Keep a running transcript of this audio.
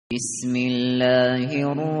بسم الله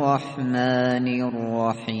الرحمن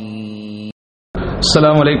الرحيم.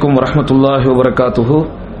 السلام عليكم ورحمة الله وبركاته.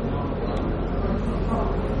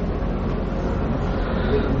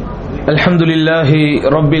 الحمد لله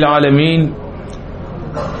رب العالمين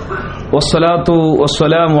والصلاة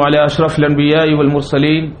والسلام على أشرف الأنبياء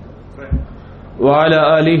والمرسلين وعلى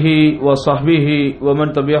آله وصحبه ومن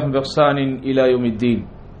تبعهم بإحسان إلى يوم الدين.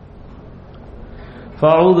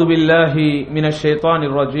 فأعوذ بالله من الشيطان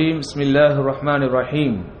الرجيم. بسم الله الرحمن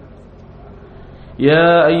الرحيم.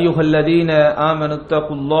 يا أيها الذين آمنوا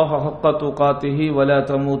اتقوا الله حق تقاته ولا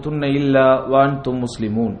تموتن إلا وأنتم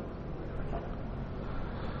مسلمون.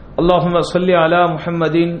 اللهم صل على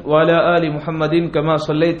محمد وعلى آل محمد كما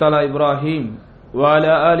صليت على إبراهيم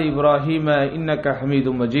وعلى آل إبراهيم إنك حميد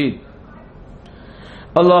مجيد.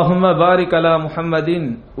 اللهم بارك على محمد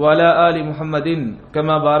وعلى آل محمد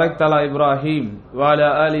كما باركت على إبراهيم وعلى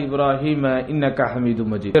آل إبراهيم إنك حميد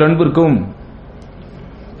مجيد. அன்பிற்கும்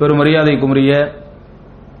பெருமரியாதைக்கும் உரிய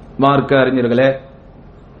மார்க்க அறிஞர்களே,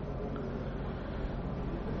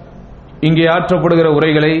 இங்கே ஆற்றப்படுகிற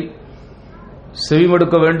உரைகளை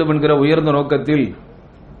செவிமடுக்க வேண்டும் என்கிற உயர்ந்த நோக்கத்தில்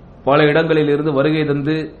பல இடங்களில் இருந்து வருகை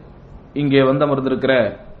தந்து இங்கே வந்தமர்ந்திருக்கிற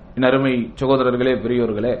என் அருமை சகோதரர்களே,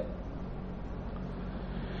 பெரியோர்களே,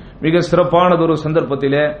 மிக சிறப்பானதொரு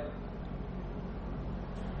சந்தர்ப்பத்திலே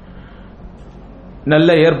நல்ல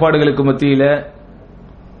ஏற்பாடுகளுக்கு மத்தியில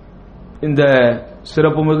இந்த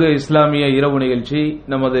சிறப்புமிகு இஸ்லாமிய இரவு நிகழ்ச்சி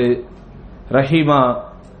நமது ரஹீமா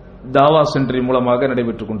தாவா சென்டரின் மூலமாக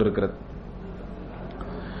நடைபெற்றுக் கொண்டிருக்கிறது.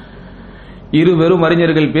 இரு வெறும்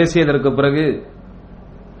அறிஞர்கள் பேசியதற்கு பிறகு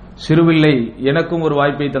சிறுவில்லை எனக்கும் ஒரு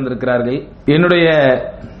வாய்ப்பை தந்திருக்கிறார்கள். என்னுடைய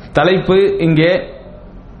தலைப்பு இங்கே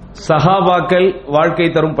சஹாபாக்கள் வாழ்க்கை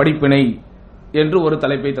தரும் படிப்பினை என்று ஒரு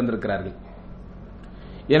தலைப்பை தந்திருக்கிறார்கள்.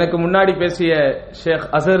 எனக்கு முன்னாடி பேசிய ஷேக்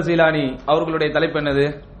அசர் ஜிலானி அவர்களுடைய தலைப்பு என்னது?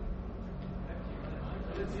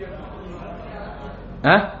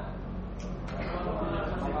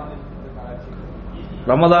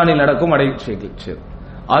 ரமதானில் நடக்கும் அடைச்சிகள்.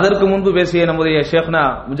 அதற்கு முன்பு பேசிய நம்முடைய ஷேக்னா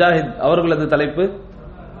முஜாஹித் அவர்களது தலைப்பு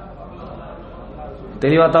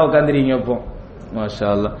தெளிவாத்தான் உட்கார்ந்துறீங்க. இப்போ மாஷா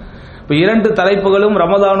அல்லாஹ். இப்ப இரண்டு தலைப்புகளும்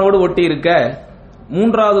ரமதானோடு ஒட்டி இருக்க,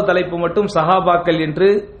 மூன்றாவது தலைப்பு மட்டும் சஹாபாக்கள் என்று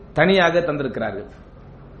தனியாக தந்திருக்கிறார்கள்.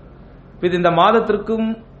 இது இந்த மாதத்திற்கும்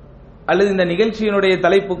அல்லது இந்த நிகழ்ச்சியினுடைய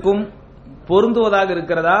தலைப்புக்கும் பொருந்துவதாக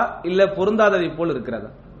இருக்கிறதா இல்ல பொருந்தாததை போல் இருக்கிறதா?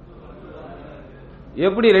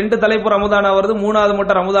 எப்படி ரெண்டு தலைப்பு ரமதானா வருது, மூணாவது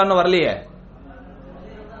மட்டும் ரமதான் வரலையே?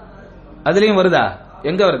 அதுலயும் வருதா?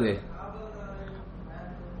 எங்க வருது?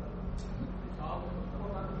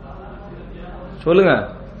 சொல்லுங்க.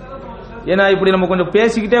 ஏன்னா இப்படி நம்ம கொஞ்சம்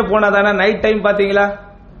பேசிக்கிட்டே போனா தானே நைட் டைம் பாத்தீங்களா,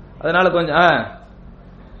 அதனால கொஞ்சம்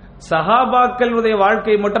சஹாபாக்களுடைய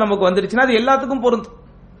வாழ்க்கை மட்டும் நமக்கு வந்துருச்சுன்னா அது எல்லாத்துக்கும் பொருந்தும்.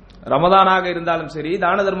 ரமதானாக இருந்தாலும் சரி,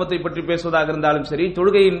 தான தர்மத்தை பற்றி பேசுவதாக இருந்தாலும் சரி,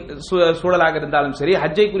 தொழுகையின் சூழலாக இருந்தாலும் சரி,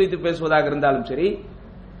 ஹஜ்ஜை குறித்து பேசுவதாக இருந்தாலும் சரி,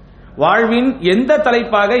 வாழ்வின் எந்த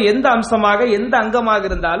தலைப்பாக, எந்த அம்சமாக, எந்த அங்கமாக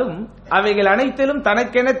இருந்தாலும் அவைகள் அனைத்திலும்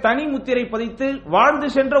தனக்கென தனி முத்திரை பதித்து வாழ்ந்து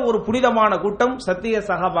சென்ற ஒரு புனிதமான கூட்டம் சத்திய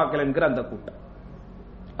சஹாபாக்கள் என்கிற அந்த கூட்டம்.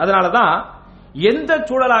 அதனாலதான் எந்த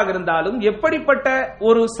சூழலாக இருந்தாலும், எப்படிப்பட்ட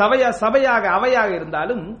ஒரு சபையாக அவையாக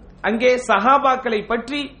இருந்தாலும் அங்கே சஹாபாக்களை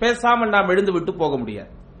பற்றி பேசாமல் நாம் எழுந்து விட்டு போக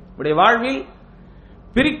முடியாது. நம்முடைய வாழ்வில்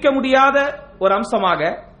பிரிக்க முடியாத ஒரு அம்சமாக,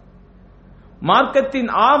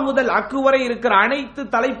 மார்க்கத்தின் ஆ முதல் அக்கு வரை இருக்கிற அனைத்து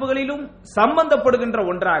தலைப்புகளிலும் சம்பந்தப்படுகின்ற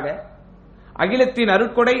ஒன்றாக, அகிலத்தின்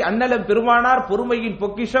அருட்கொடை அன்னலம் பெருமானார் பொறுமையின்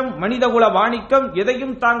பொக்கிஷம் மனிதகுல வாணிக்கம்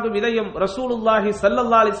எதையும் தாங்கும் இதயம் ரசூலுல்லாஹி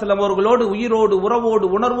ஸல்லல்லாஹு அலைஹி வஸல்லம் அவர்களோடு உயிரோடு உறவோடு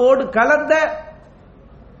உணர்வோடு கலந்த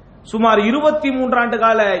சுமார் 23 ஆண்டு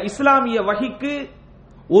கால இஸ்லாமிய வஹிக்கு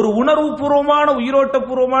ஒரு உணர்வுபூர்வமான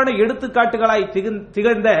உயிரோட்டபூர்வமான எடுத்துக்காட்டுகளாய்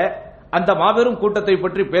திகழ்ந்த அந்த மாபெரும் கூட்டத்தை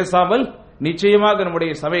பற்றி பேசாமல் நிச்சயமாக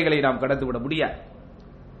நம்முடைய சபைகளை நாம் கடந்துவிட முடியாது.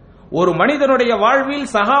 ஒரு மனிதனுடைய வாழ்வில்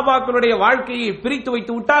சஹாபாக்களுடைய வாழ்க்கையை பிரித்து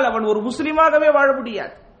வைத்து விட்டால் அவன் ஒரு முஸ்லிமாகவே வாழ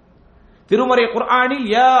முடியாது. திருமறை குர்ஆனில்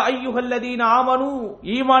யா அய்யுஹல்லதீன ஆமனு,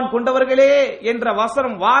 ஈமான் கொண்டவர்களே என்ற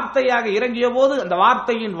வசனம் வார்த்தையாக இறங்கிய போது அந்த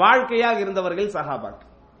வார்த்தையின் வாழ்க்கையாக இருந்தவர்கள் சஹாபாக்கள்.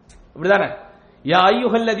 இப்படிதானே? யா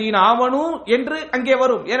அய்யுஹல்லதீன ஆமனு என்று அங்கே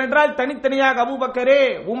வரும். ஏனென்றால் தனித்தனியாக அபூபக்கரே,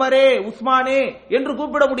 உமரே, உஸ்மானே என்று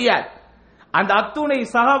கூப்பிட முடியாது. அந்த அத்துணை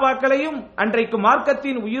சஹாபாக்களையும் அன்றைக்கு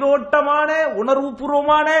மார்க்கத்தின் உயிரோட்டமான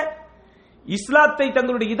உணர்வுபூர்வமான இஸ்லாத்தை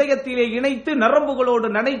தங்களுடைய இதயத்திலே இணைத்து நரம்புகளோடு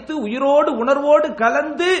நனைத்து உயிரோடு உணர்வோடு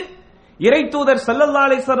கலந்து இறை தூதர் ஸல்லல்லாஹு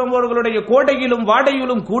அலைஹி வஸல்லம் அவர்களுடைய கோடையிலும்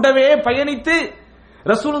வாடையிலும் கூடவே பயணித்து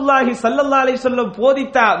ரசூலுல்லாஹி ஸல்லல்லாஹு அலைஹி வஸல்லம்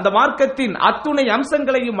போதித்த அந்த மார்க்கத்தின் அத்துணை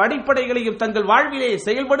அம்சங்களையும் அடிப்படைகளையும் தங்கள் வாழ்விலே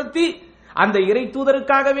செயல்படுத்தி அந்த இறை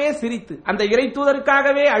தூதருக்காகவே சிரித்து, அந்த இறை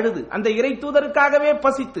தூதருக்காகவே அழுது, அந்த இறை தூதருக்காகவே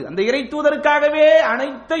பசித்து, அந்த இறை தூதருக்காகவே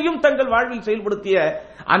அனைத்தையும் தங்கள் வாழ்வில் செயல்படுத்திய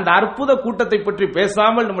அந்த அற்புத கூட்டத்தை பற்றி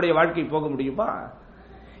பேசாமல் நம்முடைய வாழ்க்கை போக முடியுமா?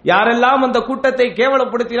 யாரெல்லாம் அந்த கூட்டத்தை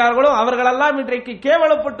கேவலப்படுத்தினார்களோ அவர்களெல்லாம் இன்றைக்கு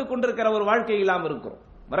கேவலப்பட்டுக் கொண்டிருக்கிற ஒரு வாழ்க்கை இல்லாமல் இருக்கிறோம்.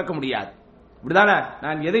 மறக்க முடியாது. இப்படிதானே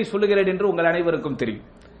நான் எதை சொல்லுகிறேன் என்று உங்கள் அனைவருக்கும் தெரியும்.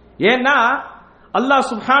 ஏன்னா அல்லாஹ்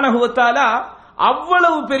சுப்ஹானஹு வ தஆலா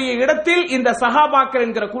அவ்வளவு பெரிய இடத்தில் இந்த சஹாபாக்கள்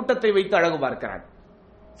என்கிற கூட்டத்தை வைத்து அழகு பார்க்கிறார்.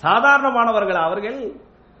 சாதாரணமானவர்கள் அவர்கள்.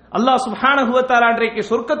 அல்லாஹ் சுப்ஹானஹு வ தஆலா இன்றைக்கு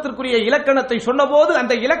சொர்க்கத்திற்குரிய இலக்கணத்தை சொன்னபோது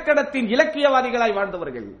அந்த இலக்கணத்தின் இலக்கியவாதிகளாய்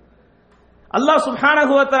வாழ்ந்தவர்கள். அல்லாஹ்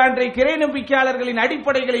சுப்ஹானஹு வ தஆலா இன்றைக்கு இறை நம்பிக்கையாளர்களின்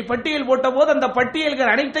அடிப்படைகளை பட்டியல் போட்டபோது அந்த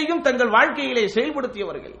பட்டியல்கள் அனைத்தையும் தங்கள் வாழ்க்கையிலே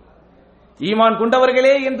செயல்படுத்தியவர்கள். ஈமான்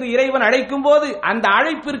கொண்டவர்களே என்று இறைவன் அழைக்கும் போது அந்த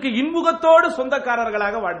அழைப்பிற்கு இன்முகத்தோடு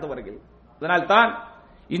சொந்தக்காரர்களாக வாழ்ந்தவர்கள். அதனால் தான்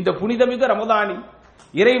இந்த புனிதமிகு ரமதானில்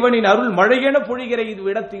இறைவனின் அருள் மழையென பொழிகிற இது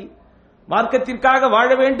இடத்தில் மார்க்கத்திற்காக வாழ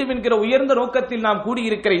வேண்டும் என்கிற உயர்ந்த நோக்கத்தில் நாம்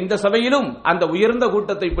கூடியிருக்கிற இந்த சபையிலும் அந்த உயர்ந்த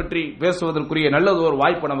கூட்டத்தை பற்றி பேசுவதற்குரிய நல்லதொரு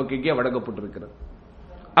வாய்ப்பு நமக்கு இங்கே வழங்கப்பட்டிருக்கிறது.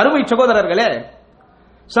 அருமை சகோதரர்களே,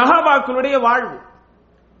 சஹாபாக்களுடைய வாழ்வு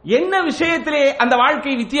என்ன விஷயத்திலே அந்த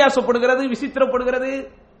வாழ்க்கை வித்தியாசப்படுகிறது, விசித்திரப்படுகிறது?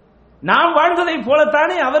 நாம் வாழ்ந்ததை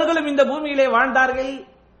போலத்தானே அவர்களும் இந்த பூமியிலே வாழ்ந்தார்கள்.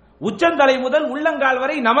 உச்சந்தலை முதல் உள்ளங்கால்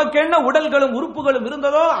வரை நமக்கென்ன உடல்களும் உறுப்புகளும்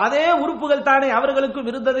இருந்ததோ அதே உறுப்புகள் தானே அவர்களுக்கும்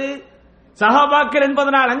இருந்தது. சஹாபாக்கள்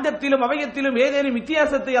என்பதனால் அஞ்சத்திலும் அவயத்திலும் ஏதேனும்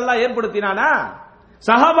வித்தியாசத்தை அல்லாஹ் ஏற்படுத்தினானா?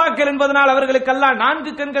 சஹாபாக்கள் என்பதனால் அவர்களுக்கெல்லாம்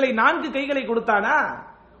 4 கண்களை 4 கைகளை கொடுத்தானா?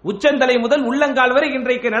 உச்சந்தலை முதல் உள்ளங்கால் வரை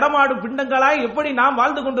இன்றைக்கு நடமாடும் பிண்டங்களாய் எப்படி நாம்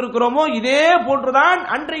வாழ்ந்து கொண்டிருக்கிறோமோ இதே போன்றுதான்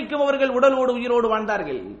அன்றைக்கும் அவர்கள் உடலோடு உயிரோடு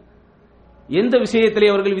வாழ்ந்தார்கள். எந்த விஷயத்திலே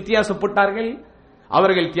அவர்கள் வித்தியாசப்பட்டார்கள்?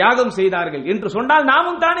 அவர்கள் தியாகம் செய்தார்கள் என்று சொன்னால்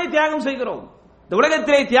நாமும் தானே தியாகம் செய்கிறோம். இந்த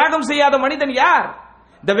உலகத்திலே தியாகம் செய்யாத மனிதன் யார்?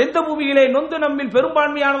 இந்த வெந்த பூமியிலே நொந்து நம்மில்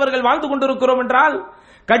பெரும்பான்மையானவர்கள் வாழ்ந்து கொண்டிருக்கிறோம் என்றால்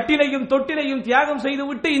கட்டிலையும் தொட்டிலையும் தியாகம்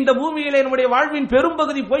செய்துவிட்டு இந்த பூமியிலே நம்முடைய வாழ்வின்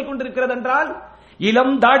பெரும்பகுதி போய்க் கொண்டிருக்கிறது என்றால்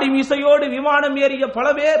இளம் தாடி மீசையோடு விமானம் ஏறிய பல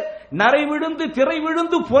பேர் நரை விழுந்து திரை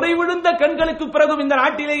விழுந்து பொறை விழுந்த கண்களுக்கு பிறகும் இந்த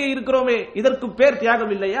நாட்டிலேயே இருக்கிறோமே, இதற்கு பேர்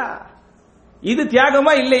தியாகம் இல்லையா? இது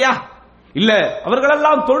தியாகமா இல்லையா? இல்ல.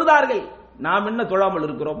 அவர்களெல்லாம் தொழுதார்கள், நாம் என்ன தொழாமல்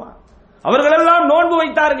இருக்கிறோமா? அவர்களெல்லாம் நோன்பு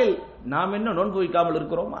வைத்தார்கள், நாம் என்ன நோன்பு வைக்காமல்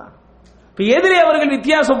இருக்கிறோமா? எதிலே அவர்கள்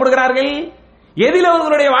வித்தியாசப்படுகிறார்கள்? எதில்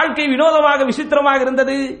அவர்களுடைய வாழ்க்கை வினோதமாக விசித்திரமாக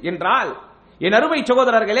இருந்தது என்றால், என் அருமை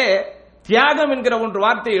சகோதரர்களே, தியாகம் என்கிற ஒன்று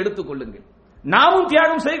வார்த்தையை எடுத்துக் கொள்ளுங்கள். நாமும்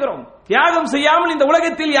தியாகம் செய்கிறோம். தியாகம் செய்யாமல் இந்த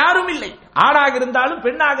உலகத்தில் யாரும் இல்லை. ஆணாக இருந்தாலும்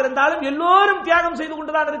பெண்ணாக இருந்தாலும் எல்லோரும் தியாகம் செய்து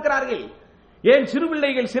கொண்டுதான் இருக்கிறார்கள். ஏன் சிறு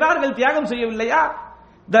பிள்ளைகள் சிறார்கள் தியாகம் செய்யவில்லையா?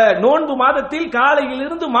 இந்த நோன்பு மாதத்தில் காலையில்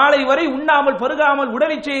இருந்து மாலை வரை உண்ணாமல் பருகாமல்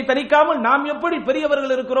உடலிச்சையை தணிக்காமல் நாம் எப்படி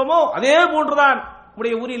பெரியவர்கள் இருக்கிறோமோ அதே போன்றுதான்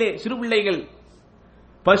நம்முடைய ஊரிலே சிறு பிள்ளைகள்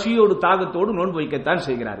பசியோடு தாகத்தோடு நோன்பு வைக்கத்தான்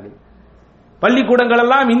செய்கிறார்கள். பள்ளிக்கூடங்கள்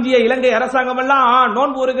எல்லாம் இந்திய இலங்கை அரசாங்கம் எல்லாம்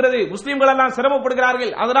நோன்பு வருகிறது, முஸ்லிம்கள் எல்லாம்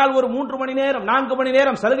சிரமப்படுகிறார்கள், அதனால் ஒரு 3 மணி நேரம் 4 மணி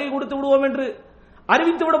நேரம் சலுகை கொடுத்து விடுவோம் என்று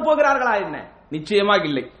அறிவித்து விட போகிறார்களா என்ன? நிச்சயமாக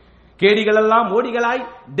இல்லை. கேடிகள் எல்லாம் மோடிகளாய்,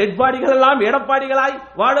 டெட் பாடிகள் எல்லாம் எடப்பாடிகளாய்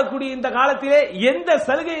வாழக்கூடிய இந்த காலத்திலே எந்த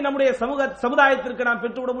சலுகை நம்முடைய சமுதாயத்திற்கு நாம்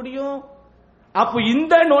பெற்றுவிட முடியும்? அப்போ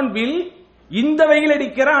இந்த நோன்பில் இந்த வெயில்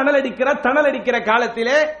அடிக்கிற அனல் அடிக்கிற தணல் அடிக்கிற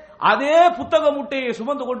காலத்திலே அதே புத்தக முட்டையை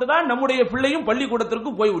சுமந்து கொண்டுதான் நம்முடைய பிள்ளையும்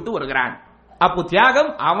பள்ளிக்கூடத்திற்கு போய்விட்டு வருகிறான். அப்போ தியாகம்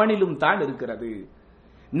அவனிலும் தான் இருக்கிறது.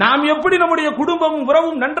 நாம் எப்படி நம்முடைய குடும்பமும்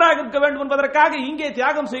உறவும் நன்றாக இருக்க வேண்டும் என்பதற்காக இங்கே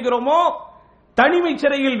தியாகம் செய்கிறோமோ, தனிமை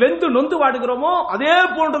சிறையில் வெந்து நொந்து வாடுகிறோமோ அதே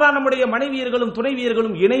போன்றுதான் நம்முடைய மனைவியர்களும்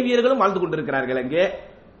துணைவியர்களும் இணைவியர்களும் வாழ்ந்து கொண்டிருக்கிறார்கள். அங்கே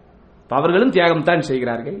அவர்களும் தியாகம் தான்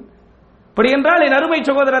செய்கிறார்கள். அப்படி என்றால் என் அருமை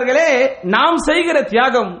சகோதரர்களே, நாம் செய்கிற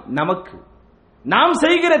தியாகம் நமக்கு, நாம்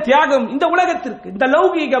செய்கிற தியாகம் இந்த உலகத்திற்கு, இந்த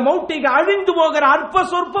லௌகீக மௌட்டிக அழிந்து போகிற அற்ப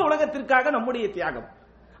சொற்ப உலகத்திற்காக நம்முடைய தியாகம்.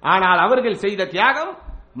 ஆனால் அவர்கள் செய்த தியாகம்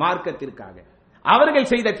மார்க்கத்திற்காக, அவர்கள்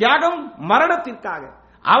செய்த தியாகம் மரணத்திற்காக,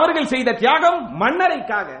 அவர்கள் செய்த தியாகம்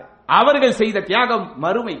மன்னரைக்காக, அவர்கள் செய்த தியாகம்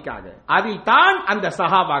மறுமைக்காக. அதில் தான் அந்த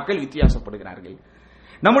சஹாபாக்கள் வித்தியாசப்படுகிறார்கள்.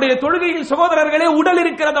 நம்முடைய தொழுகையில் சகோதரர்களே உடல்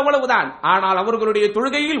இருக்கிறது அவ்வளவுதான், ஆனால் அவர்களுடைய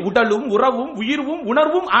தொழுகையில் உடலும் உறவும் உயிர்வும்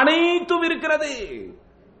உணர்வும் அனைத்தும் இருக்கிறது.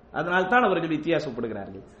 அதனால் தான் அவர்கள்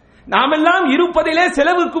வித்தியாசப்படுகிறார்கள். நாம் எல்லாம் இருப்பதிலே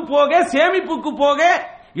செலவுக்கு போக சேமிப்புக்கு போக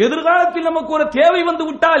எதிர்காலத்தில் நமக்கு ஒரு தேவை வந்து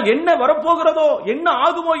விட்டால் என்ன வரப்போகிறதோ என்ன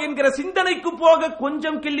ஆகுமோ என்கிற சிந்தனைக்கு போக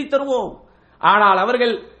கொஞ்சம் கிள்ளி தருவோம். ஆனால்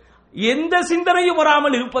அவர்கள் எந்த சிந்தனையும்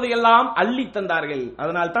வராமல் இருப்பதையெல்லாம் அள்ளி தந்தார்கள்.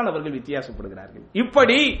 அதனால் தான் அவர்கள் வித்தியாசப்படுகிறார்கள்.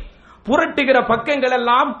 இப்படி புரட்டுகிற பக்கங்கள்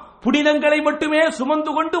எல்லாம் புனிதங்களை மட்டுமே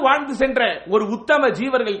சுமந்து கொண்டு வாழ்ந்து சென்ற ஒரு உத்தம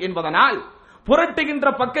ஜீவர்கள் என்பதனால், புரட்டுகின்ற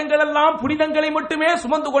பக்கங்கள் எல்லாம் புனிதங்களை மட்டுமே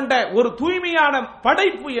சுமந்து கொண்ட ஒரு தூய்மையான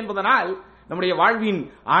படைப்பு என்பதனால் நம்முடைய வாழ்வின்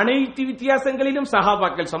அனைத்து வித்தியாசங்களிலும்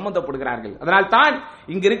சஹாபாக்கள் சம்பந்தப்படுகிறார்கள். அதனால் தான்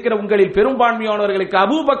இங்க இருக்கிற உங்களில் பெரும்பான்மையானவர்களுக்கு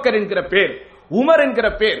அபூபக்கர் என்கிற பேர், உமர் என்கிற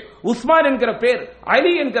பேர், உஸ்மான் என்கிற பேர்,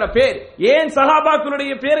 அலி என்கிற பேர், ஏன்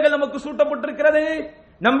சஹாபாக்களுடைய பெயர்கள் நமக்கு சூட்டப்பட்டிருக்கிறது?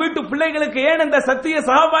 நம் வீட்டு பிள்ளைகளுக்கு ஏன் அந்த சத்திய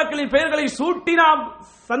சஹாபாக்களின் பெயர்களை சூட்டி நாம்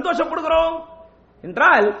சந்தோஷப்படுகிறோம்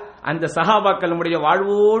என்றால், அந்த சஹாபாக்கள் நம்முடைய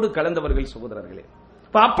வாழ்வோடு கலந்தவர்கள் சகோதரர்களே.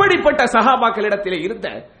 அப்படிப்பட்ட சஹாபாக்களிடத்திலே இருந்த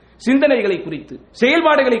சிந்தனைகளை குறித்து,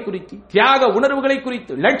 செயல்பாடுகளை குறித்து, தியாக உணர்வுகளை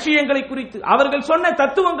குறித்து, லட்சியங்களை குறித்து, அவர்கள் சொன்ன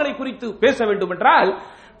தத்துவங்களை குறித்து பேச வேண்டும் என்றால்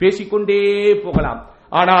பேசிக்கொண்டே போகலாம்.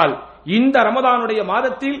 ஆனால் இந்த ரமதானுடைய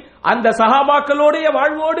மாதத்தில் அந்த சஹாபாக்களுடைய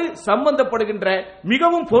வாழ்வோடு சம்பந்தப்படுகின்ற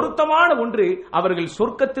மிகவும் பொருத்தமான ஒன்று, அவர்கள்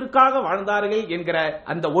சொர்க்கத்திற்காக வாழ்ந்தார்கள் என்கிற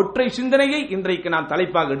அந்த ஒற்றை சிந்தனையை இன்றைக்கு நாம்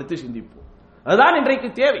தலைப்பாக எடுத்து சிந்திப்போம். அதுதான் இன்றைக்கு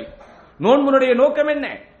தேவை. நோன்பினுடைய நோக்கம் என்ன?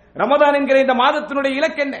 ரமதான் என்கிற இந்த மாதத்தினுடைய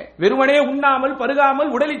இலக்கு என்ன? வெறுமனே உண்ணாமல்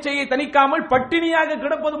பருகாமல் உடலிச்சையை தணிக்காமல் பட்டினியாக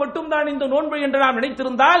கிடப்பது மட்டும்தான் இந்த நோன்பு என்று நாம்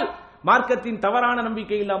நினைத்திருந்தால் மார்க்கத்தின் தவறான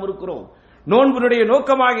நம்பிக்கையில் நாம் இருக்கிறோம். நோன்பினுடைய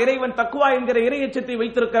நோக்கமாக இறைவன் தக்வா என்கிற இறையச்சத்தை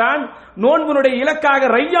வைத்திருக்கிறான். நோன்பினுடைய இலக்காக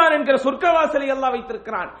ரையான் என்கிற சொர்க்கவாசலை அல்லாஹ்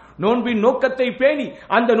வைத்திருக்கிறான். நோன்பின் நோக்கத்தை பேணி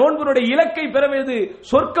அந்த நோன்பினுடைய இலக்கை பெறுவது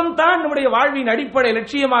சொர்க்கம் தான் நம்முடைய வாழ்வின் அடிப்படை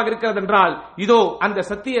லட்சியமாக இருக்கிறது என்றால், இதோ அந்த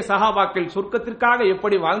சத்திய சஹாபாக்கள் சொர்க்கத்திற்காக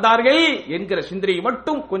எப்படி வாழ்ந்தார்கள் என்கிற சிந்தனையை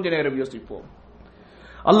மட்டும் கொஞ்ச நேரம் யோசிப்போம்.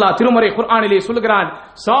 அல்லாஹ் திருமறை குர்ஆனிலே சொல்கிறான்,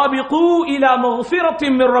 சாபிகு இலா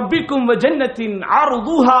மக்ஃபிரத்தின் மின் ரப்பிக்கும் வ ஜன்னத்தின்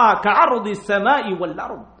அர்துஹா கஅர்திஸ் ஸமாஇ வல்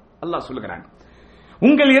அர்த். அல்லாஹ் சொல்கிறான்,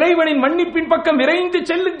 உங்கள் இறைவனின் மன்னிப்பின் பக்கம் விரைந்து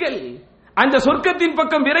செல்லுங்கள், அந்த சொர்க்கத்தின்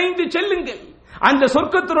பக்கம் விரைந்து செல்லுங்கள். அந்த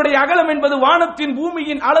சொர்க்கத்தினுடைய அகலம் என்பது வானத்தின்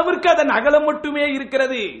பூமியின் அளவிற்கு அதன் அகலம் மட்டுமே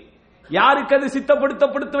இருக்கிறது. யாருக்கு அது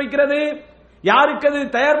சித்தப்படுத்தப்பட்டு வைக்கிறது? யாருக்கு அது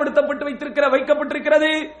தயார்படுத்தப்பட்டு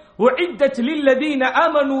வைக்கப்பட்டிருக்கிறது? உஇத்தத் லில்லதீன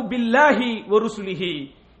ஆமனூ பில்லாஹி வ ருசுலிஹி.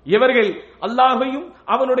 இவர்கள் அல்லாஹ்வையும்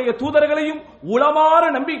அவனுடைய தூதர்களையும் உளமாற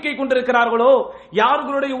நம்பிக்கை கொண்டிருக்கிறார்களோ,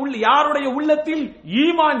 யாருடைய உள்ளத்தில்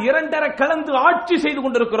ஈமான் இரண்டர கலந்து ஆட்சி செய்து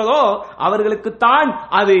கொண்டிருக்கிறதோ அவர்களுக்குத்தான்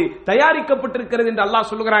அது தயாரிக்கப்பட்டிருக்கிறது என்று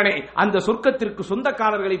அல்லாஹ் சொல்கிறானே. அந்த சொர்க்கத்திற்கு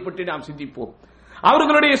சொந்தக்காரர்களை பற்றி நாம் சிந்திப்போம்.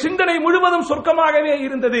 அவர்களுடைய சிந்தனை முழுவதும் சொர்க்கமாகவே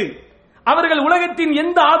இருந்தது. அவர்கள் உலகத்தின்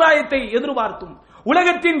எந்த ஆதாயத்தை எதிர்பார்த்தும்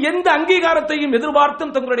உலகத்தின் எந்த அங்கீகாரத்தையும்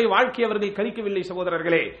எதிர்பார்த்தும் தங்களுடைய வாழ்க்கை அவர்கள் கழிக்கவில்லை.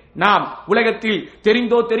 சகோதரர்களே, நாம் உலகத்தில்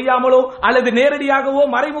தெரிந்தோ தெரியாமலோ அல்லது நேரடியாகவோ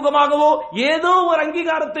மறைமுகமாகவோ ஏதோ ஒரு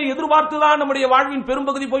அங்கீகாரத்தை எதிர்பார்த்துதான் நம்முடைய வாழ்வின்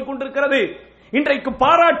பெரும்பகுதி போய்கொண்டிருக்கிறது. இன்றைக்கு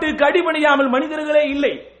பாராட்டுக்கு அடிபணியாமல் மனிதர்களே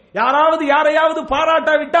இல்லை. யாராவது யாரையாவது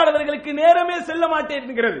பாராட்டாவிட்டால் அவர்களுக்கு நேரமே செல்ல மாட்டேன்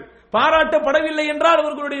என்கிறது. பாராட்டப்படவில்லை என்றால்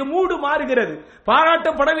அவர்களுடைய மூடு மாறுகிறது.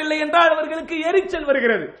 பாராட்டப்படவில்லை என்றால் அவர்களுக்கு எரிச்சல்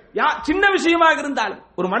வருகிறது. சின்ன விஷயமாக இருந்தாலும்,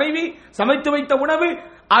 ஒரு மனைவி சமைத்து வைத்த உணவு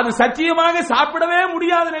அது சத்தியமாக சாப்பிடவே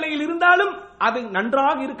முடியாத நிலையில் இருந்தாலும் அது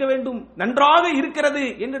நன்றாக இருக்க வேண்டும், நன்றாக இருக்கிறது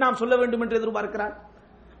என்று நாம் சொல்ல வேண்டும் என்று எதிர்பார்க்கிறார்.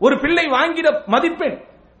 ஒரு பிள்ளை வாங்கிய மதிப்பெண்,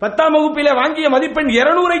 10ஆம் வகுப்பிலே வாங்கிய மதிப்பெண்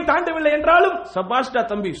 200ஐ தாண்டவில்லை என்றாலும் சபாஷ்டா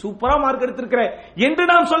தம்பி சூப்பரா மார்க் எடுத்திருக்கிற என்று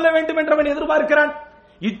நாம் சொல்ல வேண்டும் என்றவன் எதிர்பார்க்கிறான்.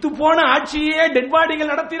 இத்து போன ஆட்சியே டெட் பாடிகள்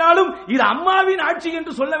நடத்தினாலும் இது அம்மாவின் ஆட்சி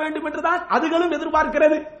என்று சொல்ல வேண்டும் என்றுதான் அதுகளும்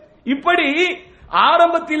எதிர்பார்க்கிறது. இப்படி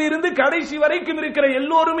ஆரம்பத்தில் இருந்து கடைசி வரைக்கும் இருக்கிற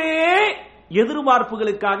எல்லோருமே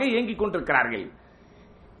எதிர்பார்ப்புகளுக்காக இயங்கிக் கொண்டிருக்கிறார்கள்.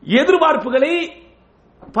 எதிர்பார்ப்புகளை,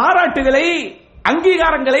 பாராட்டுகளை,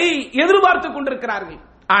 அங்கீகாரங்களை எதிர்பார்த்துக் கொண்டிருக்கிறார்கள்.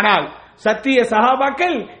 ஆனால் சத்திய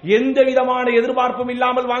சஹாபாக்கள் எந்த விதமான எதிர்பார்ப்பும்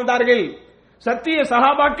இல்லாமல் வாழ்ந்தார்கள். சத்திய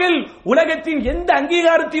சஹாபாக்கள் உலகத்தின் எந்த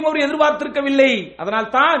அங்கீகாரத்தையும் அவர் எதிர்பார்த்திருக்கவில்லை.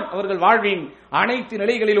 அதனால் தான் அவர்கள் வாழ்வின் அனைத்து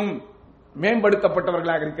நிலைகளிலும்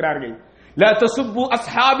மேம்படுத்தப்பட்டவர்களாக இருக்கிறார்கள். லா தசுப்பு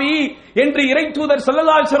அஸ்ஹாபி என்று இறை தூதர்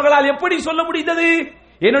ஸல்லல்லாஹு அலைஹி வஸல்லம் எப்படி சொல்ல முடிந்தது?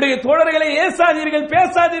 என்னுடைய தோழர்களை ஏசாதீர்கள்,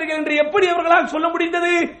 பேசாதீர்கள் என்று எப்படி அவர்களால் சொல்ல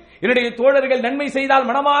முடிந்தது? என்னுடைய தோழர்கள் நன்மை செய்தால்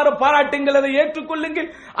மனமாற பாராட்டுங்கள், அதை ஏற்றுக்கொள்ளுங்கள்.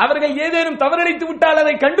 அவர்கள் ஏதேனும் தவறளித்து விட்டால்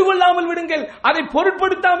அதை கண்டுகொள்ளாமல் விடுங்கள், அதை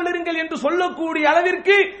பொருட்படுத்தாமல் இருங்கள் என்று சொல்லக்கூடிய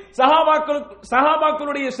அளவிற்கு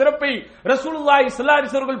சஹாபாக்களுடைய சிறப்பை ரசூலுல்லாஹி ஸல்லல்லாஹு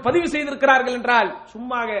அலைஹி வஸல்லம் பதிவு செய்திருக்கிறார்கள் என்றால்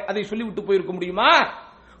சும்மா அதை சொல்லிவிட்டு போயிருக்க முடியுமா?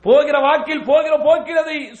 போகிற வாக்கில் போகிற போக்கில்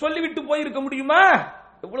அதை சொல்லிவிட்டு போயிருக்க முடியுமா?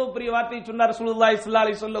 எவ்வளவு பெரிய வார்த்தையை சொன்னார் ரசூலுல்லாஹி ஸல்லல்லாஹு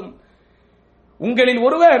அலைஹி வஸல்லம். உங்களில்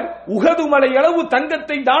ஒருவர் உஹது மலை அளவு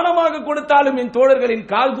தங்கத்தை தானமாக கொடுத்தாலும் என் தோழர்களின்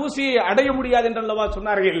கால் தூசியை அடைய முடியாது என்று அல்லவா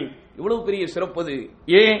சொன்னார்கள். இவ்வளவு பெரிய சிறப்பது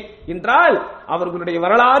ஏன் என்றால் அவர்களுடைய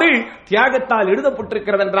வரலாறு தியாகத்தால்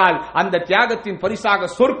எழுதப்பட்டிருக்கிறது என்றால் அந்த தியாகத்தின் பரிசாக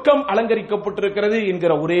சொர்க்கம் அலங்கரிக்கப்பட்டிருக்கிறது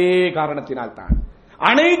என்கிற ஒரே காரணத்தினால் தான்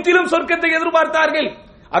அனைத்திலும் சொர்க்கத்தை எதிர்பார்த்தார்கள்.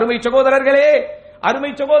 அருமை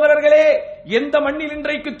சகோதரர்களே, எந்த மண்ணில்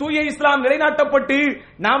இன்றைக்கு தூய இஸ்லாம் நிலைநாட்டப்பட்டு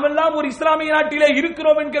நாமெல்லாம் ஒரு இஸ்லாமிய நாட்டிலே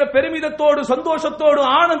இருக்கிறோம் என்கிற பெருமிதத்தோடு, சந்தோஷத்தோடு,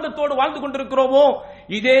 ஆனந்தத்தோடு வாழ்ந்து கொண்டிருக்கிறோமோ,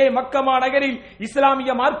 இதே மக்கமா நகரில்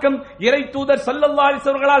இஸ்லாமிய மார்க்கம் இறை தூதர் ஸல்லல்லாஹு அலைஹி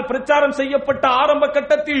வஸல்லம் அவர்களால் பிரச்சாரம் செய்யப்பட்ட ஆரம்ப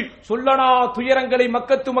கட்டத்தில் சொல்லனா துயரங்களை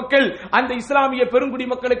மக்கத்து மக்கள் அந்த இஸ்லாமிய பெருங்குடி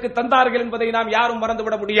மக்களுக்கு தந்தார்கள் என்பதை நாம் யாரும்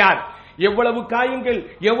மறந்துவிட முடியாது. எவ்வளவு காயங்கள்,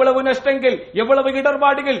 எவ்வளவு நஷ்டங்கள், எவ்வளவு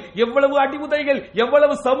இடர்பாடுகள், எவ்வளவு அடிவுதைகள்,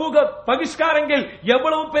 எவ்வளவு சமூக பகிஷ்காரங்கள்,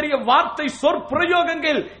 எவ்வளவு பெரிய வார்த்தை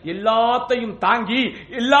சொற்பிரயோகங்கள் எல்லாத்தையும் தாங்கி,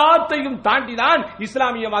 எல்லாத்தையும் தாண்டிதான்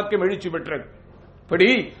இஸ்லாமிய மார்க்கம் எழுச்சி பெற்றது. இப்படி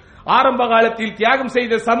ஆரம்ப காலத்தில் தியாகம்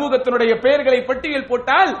செய்த சமூகத்தினுடைய பெயர்களை பட்டியல்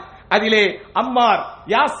போட்டால் அதிலே அம்மார்,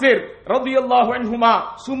 யாசிர் ரலியல்லாஹு அன்ஹுமா,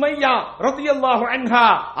 சுமையா ரலியல்லாஹு அன்ஹா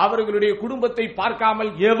அவர்களுடைய குடும்பத்தை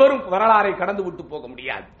பார்க்காமல் எவரும் வரலாறை கடந்து விட்டு போக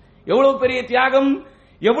முடியாது. எவ்வளவு பெரிய தியாகம்,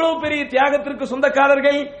 எவ்வளவு பெரிய தியாகத்திற்கு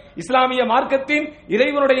சொந்தக்காரர்கள். இஸ்லாமிய மார்க்கத்தின்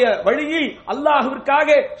இறைவனுடைய வழியில் அல்லாஹ்விற்காக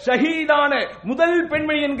ஷஹீதான முதல்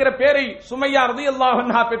பெண்மணி என்கிற பெயரை சுமையா ரலியல்லாஹு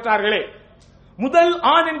அன்ஹா பெற்றார்களே, முதல்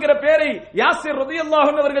ஆண் என்கிற பெயரை யாசிர் ரலியல்லாஹு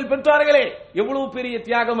அன்ஹு அவர்கள் பெற்றார்களே, எவ்வளவு பெரிய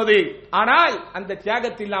தியாகம் அது. ஆனால் அந்த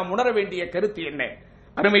தியாகத்தில் நாம் உணர வேண்டிய கருத்து என்ன?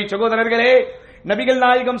 அருமை சகோதரர்களே, நபிகள்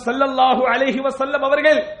நாயகம் ஸல்லல்லாஹு அலைஹி வஸல்லம்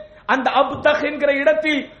அவர்கள் அந்த அப்தஹ் என்கிற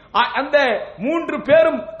இடத்தில் அந்த 3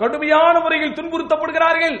 பேரும் கடுமையான முறையில்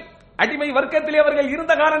துன்புறுத்தப்படுகிறார்கள். அடிமை வர்க்கத்திலே அவர்கள்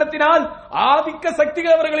இருந்த காரணத்தினால் ஆதிக்க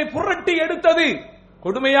சக்திகள் அவர்களை புரட்டி எடுத்தது.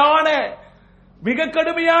 கொடுமையான, மிக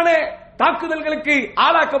கடுமையான தாக்குதல்களுக்கு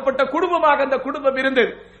ஆளாக்கப்பட்ட குடும்பமாக அந்த குடும்பம்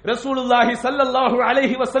இருந்தது. ரசூலுல்லாஹி ஸல்லல்லாஹு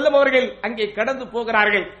அலைஹி வஸல்லம் அவர்கள் அங்கே கடந்து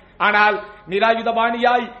போகிறார்கள். ஆனால்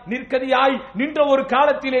நிராயுதபாணியாய் நிற்கதியாய் நின்ற ஒரு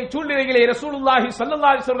காலத்திலே சூழ்நிலையிலே ரசூலுல்லாஹி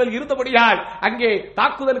ஸல்லல்லாஹு அலைஹி வஸல்லம் இருந்தபடியால் அங்கே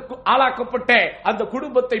தாக்குதலுக்கு ஆளாக்கப்பட்ட அந்த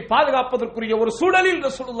குடும்பத்தை பாதுகாப்பதற்குரிய ஒரு சூழலில்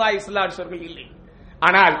ரசூலுல்லாஹி ஸல்லல்லாஹு அலைஹி வஸல்லம் இல்லை.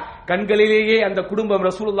 ஆனால் கண்களிலேயே அந்த குடும்பம்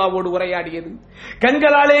ரசூலுல்லாஹ்வோடு உரையாடியது,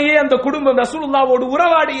 கண்களாலேயே அந்த குடும்பம் ரசூலுல்லாஹ்வோடு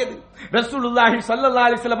உறவாடியது. ரசூலுல்லாஹி ஸல்லல்லாஹு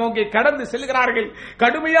அலைஹி வஸல்லம் அங்கே கடந்து செல்கிறார்கள்,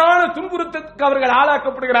 கடுமையான துன்புறுத்தலுக்கு அவர்கள்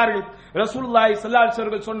ஆளாக்கப்படுகிறார்கள். ரசூலுல்லாஹி ஸல்லல்லாஹு அலைஹி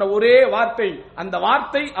வஸல்லம் சொன்ன ஒரே வார்த்தை, அந்த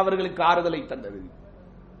வார்த்தை அவர்களுக்கு ஆறுதலை தந்தது.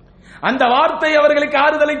 அந்த வார்த்தை அவர்களுக்கு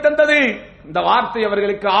ஆறுதலை தந்தது. இந்த வார்த்தை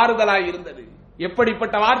அவர்களுக்கு ஆறுதலாய் இருந்தது.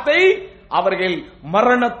 எப்படிப்பட்ட வார்த்தை? அவர்கள்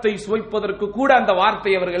மரணத்தை சுவைப்பதற்கு கூட அந்த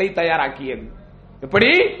வார்த்தை அவர்களை தயாராக்கியது. எப்படி?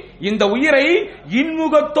 இந்த உயிரை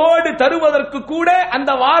இன்முகத்தோடு தருவதற்கு கூட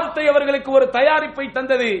அந்த வார்த்தை அவர்களுக்கு ஒரு தயாரிப்பை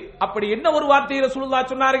தந்தது. அப்படி என்ன ஒரு வார்த்தையை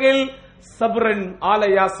ரசூலுல்லாஹ் சொன்னார்கள்? சப்ரன்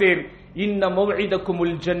ஆல யாசிர் இன்ன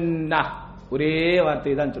மவ்இதகுமுல் ஜன்னஹ். ஒரே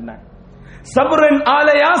வார்த்தை தான் சொன்னாங்க. சப்ரன் ஆல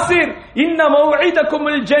யாசிர் இன்ன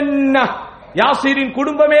மவ்இதகுமுல் ஜன்னஹ். யாசிரின்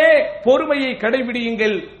குடும்பமே பொறுமையை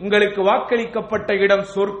கடைபிடியுங்கள், உங்களுக்கு வாக்களிக்கப்பட்ட இடம்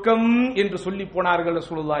சொர்க்கம் என்று சொல்லி போனார்கள்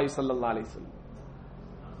ரசூலுல்லாஹி ஸல்லல்லாஹு அலைஹி வஸல்லம்.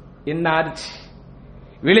 என்ன ஆச்சு?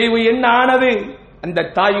 விளைவு என்ன ஆனது? அந்த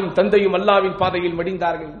தாயும் தந்தையும் அல்லாஹ்வின் பாதையில்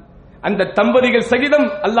மடிந்தார்கள். அந்த தம்பதிகள் சகிதம்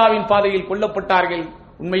அல்லாஹ்வின் பாதையில் கொல்லப்பட்டார்கள்.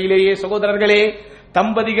 உண்மையிலேயே சகோதரர்களே,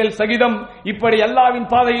 தம்பதிகள் சகிதம் இப்படி அல்லாஹ்வின்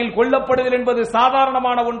பாதையில் கொல்லப்படுதல் என்பது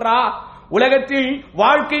சாதாரணமான ஒன்றா? உலகத்தில்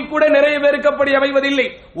வாழ்க்கை கூட நிறைய பேருக்கு அப்படி அமைவதில்லை.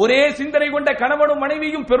 ஒரே சிந்தனை கொண்ட கணவனும்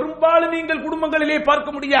மனைவியும் பெரும்பாலும் நீங்கள் குடும்பங்களிலே பார்க்க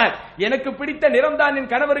முடியாது. எனக்கு பிடித்த நிறம்தான் என்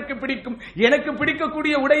கணவருக்கு பிடிக்கும், எனக்கு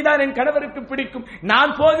பிடிக்கக்கூடிய உடைதான் என் கணவருக்கு பிடிக்கும்,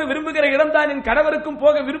 நான் போக விரும்புகிற இடம்தான் என் கணவருக்கும்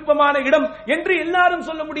போக விருப்பமான இடம் என்று எல்லாரும்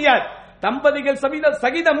சொல்ல முடியாது. தம்பதிகள்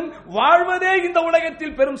சகிதம் வாழ்வதே இந்த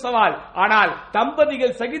உலகத்தில் பெரும் சவால். ஆனால்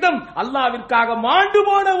தம்பதிகள் சகிதம் அல்லாஹ்விற்காக மாண்டு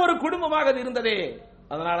போன ஒரு குடும்பமாக இருந்ததே.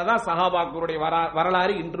 அதனாலதான் சஹாபாக்களுடைய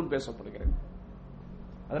வரலாறு இன்றும் பேசப்படுகிறது.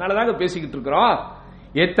 அதனாலதான் பேசிக்கிட்டு இருக்கிறோம்.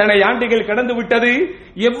 எத்தனை ஆண்டுகள் கடந்து விட்டது,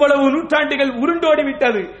 எவ்வளவு நூற்றாண்டுகள் உருண்டோடி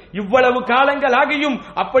விட்டது. இவ்வளவு காலங்கள் ஆகியும்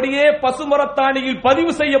அப்படியே பசுமரத்தாணியில்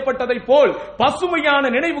பதிவு செய்யப்பட்டதை போல், பசுமையான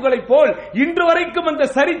நினைவுகளைப் போல் இன்று வரைக்கும்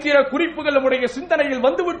அந்த சரித்திர குறிப்புகள் நம்முடைய சிந்தனையில்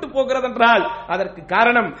வந்துவிட்டு போகிறது என்றால் அதற்கு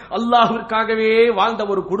காரணம் அல்லாஹ்விற்காகவே வாழ்ந்த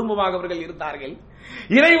ஒரு குடும்பமாக அவர்கள் இருந்தார்கள்.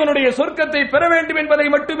 இறைவனுடைய சொர்க்கத்தை பெற வேண்டும் என்பதை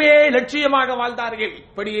மட்டுமே லட்சியமாக வாழ்ந்தார்கள்.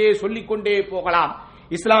 இப்படியே சொல்லிக்கொண்டே போகலாம்.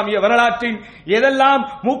 இஸ்லாமிய வரலாற்றின் எதெல்லாம்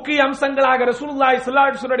முக்கிய அம்சங்களாக ரசூலுல்லாஹி ஸல்லல்லாஹு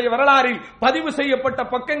அலைஹி வஸல்லம் வரலாறில் பதிவு செய்யப்பட்ட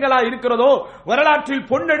பக்கங்களாக இருக்கிறதோ, வரலாற்றில்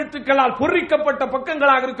பொன்னெழுத்துக்களால் பொறிக்கப்பட்ட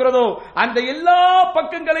பக்கங்களாக இருக்கிறதோ, அந்த எல்லா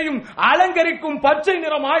பக்கங்களையும் அலங்கரிக்கும் பச்சை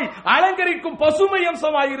நிறமாய், அலங்கரிக்கும் பசுமை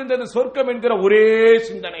அம்சமாய் இருந்தது சொர்க்கம் என்கிற ஒரே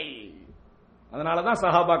சிந்தனை. அதனாலதான்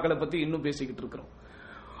சஹாபாக்களை பத்தி இன்னும் பேசிக்கிட்டு இருக்கிறோம்.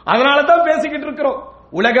 அதனாலதான் பேசிக்கிட்டு இருக்கிறோம்.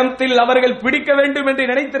 உலகத்தில் அவர்கள் பிடிக்க வேண்டும் என்று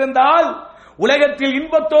நினைத்திருந்தால், உலகத்தில்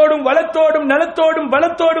இன்பத்தோடும் வளத்தோடும் நலத்தோடும்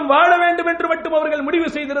பலத்தோடும் வாழ வேண்டும் என்று மட்டும் அவர்கள் முடிவு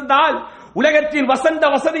செய்திருந்தால், உலகத்தில் வசந்த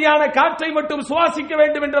வசதியான காற்றை மட்டும் சுவாசிக்க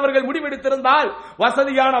வேண்டும் என்றவர்கள் முடிவெடுத்திருந்தால்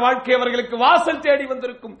வசதியான வாழ்க்கை அவர்களுக்கு வாசல் தேடி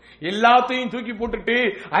வந்திருக்கும். எல்லாத்தையும் தூக்கி போட்டுட்டு,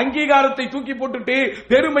 அங்கீகாரத்தை தூக்கி போட்டுட்டு,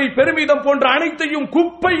 பெருமை பெருமிதம் போன்ற அனைத்தையும்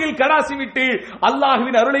குப்பையில் கடாசிவிட்டு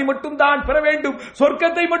அல்லாஹ்வின் அருளை மட்டும் தான் பெற வேண்டும்,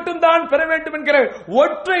 சொர்க்கத்தை மட்டும் தான் பெற வேண்டும் என்கிற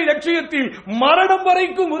ஒற்றை லட்சியத்தில் மரணம்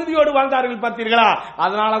வரைக்கும் உறுதியோடு வாழ்ந்தார்கள். பார்த்தீர்களா?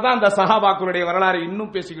 அதனாலதான் அந்த சஹாபாக்களுடைய வரலாறு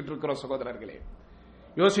இன்னும் பேசிக்கிட்டு இருக்கிறோம். சகோதரர்களே,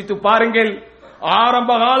 யோசித்து பாருங்கள்.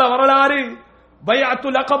 ஆரம்ப கால வரலாறு,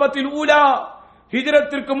 பைஅத்துல் அகபத்தில் ஊலா,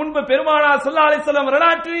 ஹிஜ்ரத்திற்கு முன்பு பெருமானார் ஸல்லல்லாஹு அலைஹி வஸல்லம்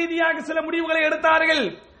வரலாற்று ரீதியாக சில முடிவுகளை எடுத்தார்கள்,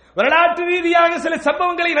 வரலாற்று ரீதியாக சில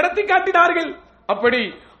சம்பவங்களை நடத்தி காட்டினார்கள். அப்படி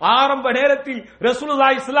ஆரம்ப நேரத்தில்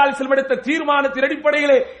ரசூலுல்லாஹி ஸல்லல்லாஹு அலைஹி வஸல்லம் எடுத்த தீர்மானத்தின்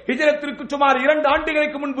அடிப்படையிலே ஹிஜ்ரத்திற்கு சுமார் 2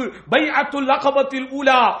 ஆண்டுகளுக்கு முன்பு பைஅத்துல் அகபத்தில்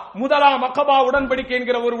ஊலா, முதலாம் அகபா உடன்படிக்கை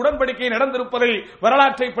என்கிற ஒரு உடன்படிக்கை நடந்திருப்பதை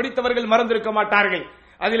வரலாற்றை படித்தவர்கள் மறந்திருக்க மாட்டார்கள்.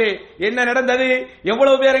 அதிலே என்ன நடந்தது,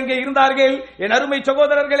 எவ்வளவு பேர் அங்கே இருந்தார்கள்? என் அருமை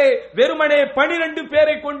சகோதரர்களே, வெறுமனே 12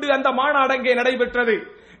 பேரை கொண்டு அந்த மாநாடு அங்கே நடைபெற்றது.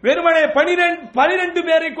 வெறுமனே 12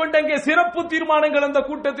 பேரை கொண்டு அங்கே சிறப்பு தீர்மானங்கள் அந்த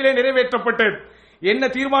கூட்டத்திலே நிறைவேற்றப்பட்டது. என்ன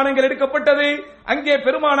தீர்மானங்கள் எடுக்கப்பட்டது? அங்கே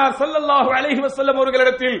பெருமானார் ஸல்லல்லாஹு அலைஹி வஸல்லம்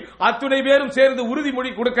அவர்களிடத்தில் அத்துணை பேரும் சேர்ந்து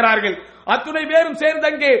உறுதிமொழி கொடுக்கிறார்கள். அத்துணை பேரும் சேர்ந்து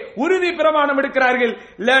அங்கே உறுதி பிரமாணம் எடுக்கிறார்கள்.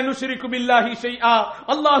 லா நுஷ்ரிகு பில்லாஹி ஷைஆ,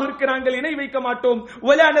 அல்லாஹ்விற்கு நாங்கள் இணை வைக்க மாட்டோம்.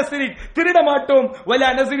 வலா நஸ்ரிக், திருட மாட்டோம். வலா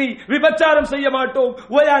நஸ்னி, விபச்சாரம் செய்ய மாட்டோம்.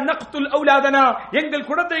 வலா நக்துல் அவுலாதனா, எங்கள்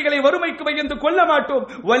குழந்தைகளை வறுமைக்கு வைத்து கொல்ல மாட்டோம்.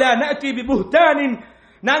 வலா நஅதி பிபுஹ்தானின்,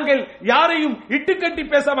 நாங்கள் யாரையும் இட்டுக்கட்டி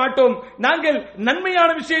பேச மாட்டோம். நாங்கள் நன்மையான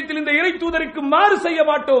விஷயத்தில் இந்த இறை தூதருக்கு மாறு செய்ய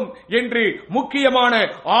மாட்டோம் என்று முக்கியமான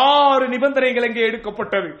 6 நிபந்தனைகள் அங்கே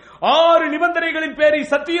எடுக்கப்பட்டது. 6 நிபந்தனைகளின் பேரை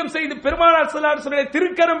சத்தியம் செய்து பெருமானார் ஸல்லல்லாஹு அலைஹி வஸல்லம்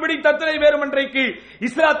திருக்கரம் பிடித்த அத்தனை பேரும் அன்றைக்கு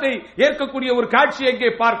இஸ்லாத்தை ஏற்கக்கூடிய ஒரு காட்சி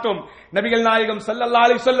அங்கே பார்த்தோம். நபிகள் நாயகம் ஸல்லல்லாஹு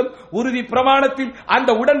அலைஹி வஸல்லம் உறுதி பிரமாணத்தில் அந்த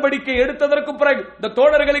உடன்படிக்கை எடுத்ததற்கு பிறகு இந்த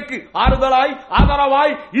தோழர்களுக்கு ஆறுதலாய்,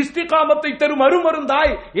 ஆதரவாய், இஸ்திகாமத்தை தரும்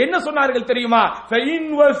அருமருந்தாய் என்ன சொன்னார்கள் தெரியுமா?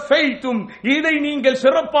 இதை நீங்கள்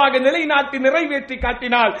சிறப்பாக நிலைநாட்டி நிறைவேற்றி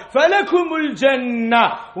காட்டினால் ஃபலகுமுல் ஜன்னah,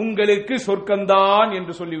 உங்களுக்கு சொர்க்கம்தான்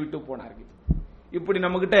என்று சொல்லிவிட்டு போனார்கள். இப்படி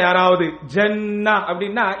நம்ம கிட்ட யாராவது ஜன்னா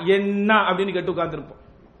அப்படின்னா என்ன அப்படின்னு கேட்டு உட்கார்ந்திருப்போம்.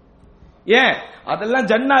 ஏன் அதெல்லாம்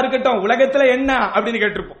ஜன்னா இருக்கட்டும், உலகத்துல என்ன அப்படின்னு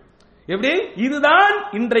கேட்டிருப்போம். எப்படி? இதுதான்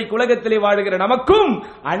இன்றைக்கு உலகத்திலே வாழுகிற நமக்கும்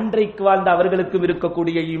அன்றைக்கு வாழ்ந்த அவர்களுக்கும்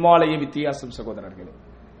இருக்கக்கூடிய இமாலய வித்தியாசம். சகோதரர்களே,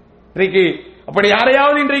 இன்றைக்கு அப்படி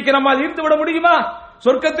யாரையாவது இன்றைக்கு நம்மால் ஈர்த்து விட முடியுமா?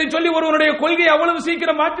 சொர்க்கத்தை சொல்லி ஒருவருடைய கொள்கையை அவ்வளவு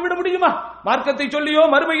சீக்கிரம் மாற்றிவிட முடியுமா? மார்க்கத்தை சொல்லியோ,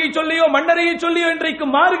 மறுமையை சொல்லியோ, மன்னரையை சொல்லியோ இன்றைக்கு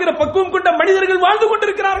மாறுகிற பக்குவம் கொண்ட மனிதர்கள் வாழ்ந்து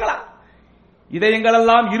கொண்டிருக்கிறார்களா? இதயங்கள்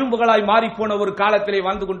எல்லாம் இரும்புகளாய் மாறி போன ஒரு காலத்திலே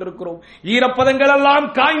வாழ்ந்து கொண்டிருக்கிறோம். ஈரப்பதங்கள் எல்லாம்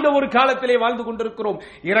காய்ந்த ஒரு காலத்திலே வாழ்ந்து கொண்டிருக்கிறோம்.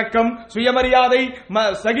 இரக்கம், சுயமரியாதை,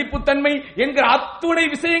 சகிப்புத்தன்மை என்கிற அத்துணை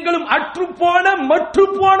விஷயங்களும் மற்று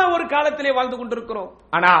போன ஒரு காலத்திலே வாழ்ந்து கொண்டிருக்கிறோம்.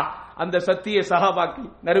 ஆனா அந்த சத்திய சஹாபாக்கள்,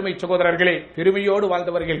 நறுமை சகோதரர்களே, பெருமையோடு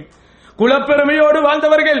வாழ்ந்தவர்கள், குலப்பெருமையோடு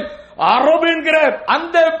வாழ்ந்தவர்கள், அரபு என்கிற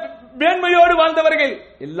அந்த மேன்மையோடு வாழ்ந்தவர்கள்,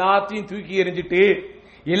 எல்லாத்தையும் தூக்கி எறிஞ்சிட்டு,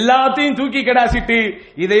 எல்லாத்தையும் தூக்கி கடாசிட்டு,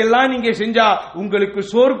 இதையெல்லாம் நீங்க செஞ்சா உங்களுக்கு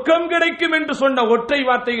சொர்க்கம் கிடைக்கும் என்று சொன்ன ஒற்றை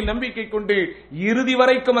வார்த்தையில் நம்பிக்கை கொண்டு இறுதி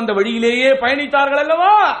வரைக்கும் அந்த வழியிலேயே பயணித்தார்கள்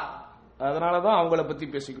அல்லவா? அதனாலதான் அவங்கள பத்தி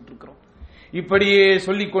பேசிக்கிட்டு இருக்கிறோம். இப்படியே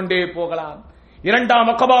சொல்லிக்கொண்டே போகலாம்.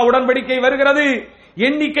 2ஆம் அகபா உடன்படிக்கை வருகிறது.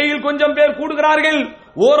 எண்ணிக்கையில் கொஞ்சம் பேர் கூடுகிறார்கள்.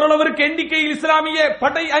 ஓரளவிற்கு எண்ணிக்கையில் இஸ்லாமிய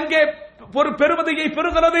படை அங்கே ஒரு பெருமதியை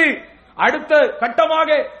பெறுகிறது. அடுத்த கட்டமாக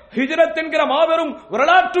ஹிஜ்ரத் என்கிற மாபெரும்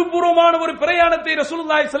வரலாற்று பூர்வமான ஒரு பிரயாணத்தை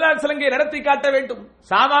ரசூலுல்லாஹி ஸல்லல்லாஹு அலைஹி வஸல்லம் நடத்தி காட்ட வேண்டும்.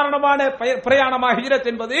 சாதாரணமான பிரயாணமாக ஹிஜ்ரத்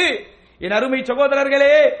என்பது, என் அருமை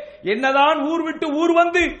சகோதரர்களே, என்னதான் ஊர் விட்டு ஊர்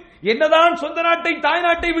வந்து, என்னதான் சொந்த நாட்டை, தாய்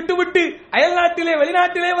நாட்டை விட்டுவிட்டு அயல் நாட்டிலே,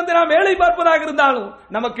 வெளிநாட்டிலே வந்து நாம் வேலை பார்ப்பதாக இருந்தாலும்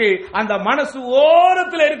நமக்கு அந்த மனசு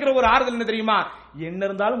ஓரத்தில் இருக்கிற ஒரு ஆறுதல் என்ன தெரியுமா? என்ன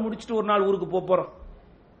இருந்தாலும் முடிச்சுட்டு ஒரு நாள் ஊருக்கு போறோம்.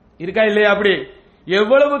 இருக்கா இல்லையா? அப்படி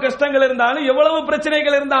எவ்வளவு கஷ்டங்கள் இருந்தாலும், எவ்வளவு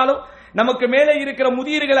பிரச்சனைகள் இருந்தாலும், நமக்கு மேலே இருக்கிற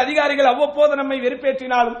முதியர்கள், அதிகாரிகள் அவ்வப்போது நம்மை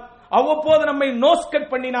வெறுப்பேற்றினாலும், அவ்வப்போது நம்மை நோஸ்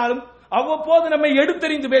கட் பண்ணினாலும், அவ்வப்போது நம்மை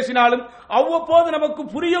எடுத்தறிந்து பேசினாலும், அவ்வப்போது நமக்கு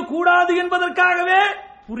புரியக்கூடாது என்பதற்காகவே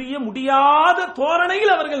புரிய முடியாத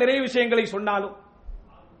தோரணையில் அவர்கள் நிறைய விஷயங்களை சொன்னாலும்,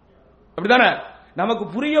 அப்படித்தானே? நமக்கு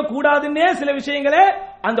புரியக்கூடாதுன்னே சில விஷயங்களே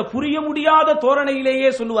அந்த புரிய முடியாத தோரணையிலேயே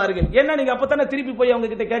சொல்லுவார்கள். ஏன்னா நீங்க அப்பதானே திருப்பி போய் அவங்க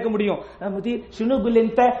கிட்ட கேட்க முடியும்.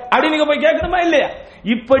 அப்படி நீங்க போய் கேட்கணுமா இல்லையா?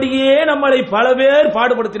 இப்படியே நம்மளை பல பேர்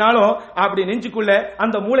பாடுபடுத்தினாலும் அப்படி நெஞ்சுக்குள்ள,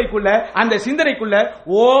 அந்த மூளைக்குள்ள, அந்த சிந்தனைக்குள்ள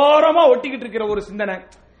ஓரமா ஒட்டிக்கிட்டு இருக்கிற ஒரு சிந்தனை,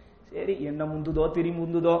 சரி என்ன முந்துதோ திரும்பி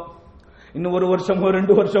முந்துதோ, இன்னும் 1 வருஷமோ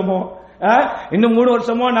 2 வருஷமோ, இன்னும் 3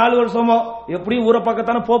 வருஷமோ 4 வருஷமோ, எப்படி ஊரை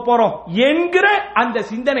பக்கத்தானே போறோம் என்கிற அந்த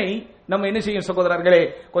சிந்தனை நம்ம என்ன செய்யும் சகோதரர்களே?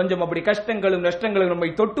 கொஞ்சம் அப்படி கஷ்டங்களும் நஷ்டங்களும் நம்மை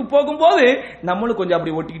தொட்டு போகும்போது நம்மளும் கொஞ்சம்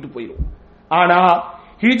அப்படி ஒட்டிக்கிட்டு போயிடும். ஆனா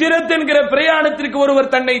ஹிஜ்ரத் என்கிற பிரயாணத்திற்கு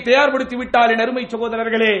ஒருவர் தன்னை தயார்படுத்தி விட்டால் என் அருமை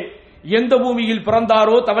சகோதரர்களே, எந்த பூமியில்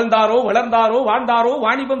பிறந்தாரோ, தவழ்ந்தாரோ, வளர்ந்தாரோ, வாழ்ந்தாரோ,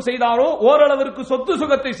 வாணிபம் செய்தாரோ, ஓரளவிற்கு சொத்து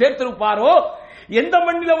சுகத்தை சேர்த்திருப்பாரோ, எந்த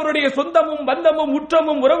மண்ணில் அவருடைய சொந்தமும் பந்தமும்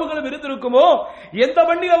உற்றமும் உறவுகளும் இருந்திருக்குமோ, எந்த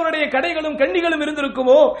மண்ணில் அவருடைய கடைகளும் கண்ணிகளும்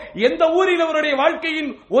இருந்திருக்குமோ, எந்த ஊரில் அவருடைய வாழ்க்கையின்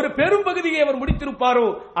ஒரு பெரும் பகுதியை அவர் முடித்திருப்பாரோ,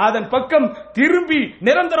 அதன் பக்கம் திரும்பி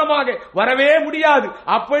நிரந்தரமாக வரவே முடியாது.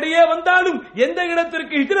 அப்படியே வந்தாலும் எந்த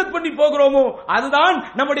இடத்திற்கு ஹிஜ்ரத் பண்ணி போகிறோமோ அதுதான்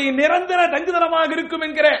நம்முடைய நிரந்தர தங்குதளமாக இருக்கும்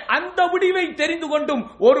என்கிற அந்த முடிவை தெரிந்து கொண்டும்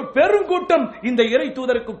ஒரு பெருங்கூட்டம் இந்த இறை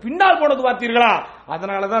தூதருக்கு பின்னால் போனது பார்த்தீர்களா?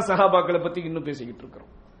 அதனாலதான் சஹாபாக்களை பத்தி இன்னும் பேசிக்கிட்டு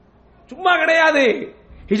இருக்கிறோம். சும்மா கிடையாது.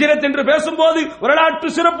 ஹிஜ்ரத் என்று பேசும்போது வரலாற்று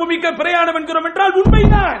சிறப்பு மிக்க பிரயாணம் என்கிறோம் என்றால்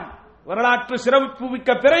உண்மைதான். வரலாற்று சிறப்பு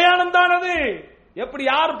மிக்க பிரயாணம் தான் அது. எப்படி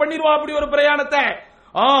யார் பண்ணிடுவா அப்படி ஒரு பிரயாணத்தை?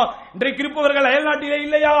 இன்றைக்கு இருப்பவர்கள் அயல் நாட்டிலே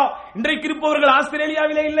இல்லையா? இன்றைக்கு இருப்பவர்கள்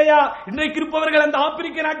ஆஸ்திரேலியாவிலே இல்லையா? இன்றைக்கு இருப்பவர்கள் அந்த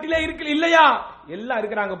ஆப்பிரிக்க நாட்டிலே இல்லையா? எல்லாம்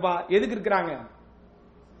இருக்கிறாங்கப்பா. எதுக்கு இருக்கிறாங்க?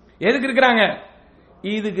 எதுக்கு இருக்கிறாங்க?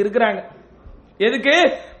 இதுக்கு இருக்கிறாங்க. எதுக்கு?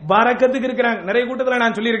 பரக்கத்துக்கு இருக்கிறாங்க. நிறைய கூட்டத்தில்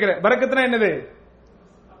நான் சொல்லி இருக்கிறேன். பரக்கத்துனா என்னது?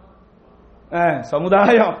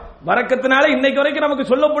 சமுதாயம். பரக்கத்தினால இன்னைக்கு வரைக்கும் நமக்கு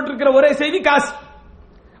சொல்லப்பட்டிருக்கிற ஒரே செய்தி காசு.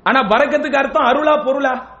 ஆனா பரக்கத்துக்கு அர்த்தம் அருளா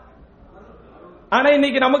பொருளா? ஆனா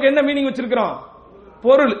இன்னைக்கு நமக்கு என்ன மீனிங் வச்சிருக்கிறோம்?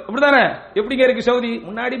 பொருள். அப்படிதானே? எப்படிங்க இருக்கு சவுதி?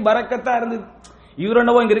 முன்னாடி பரக்கத்தா இருந்தது. இவர்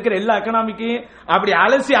என்னவோ இங்க இருக்கிற எல்லா எக்கனாமிக்கையும் அப்படி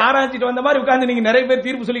அலசி ஆராய்ச்சிட்டு வந்த மாதிரி உட்கார்ந்து நீங்க நிறைய பேர்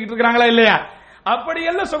தீர்ப்பு சொல்லிக்கிட்டு இருக்காங்களா இல்லையா? அப்படி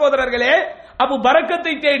அல்ல சகோதரர்களே. அப்ப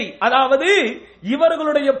பரக்கத்தை தேடி, அதாவது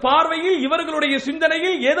இவர்களுடைய பார்வையில், இவர்களுடைய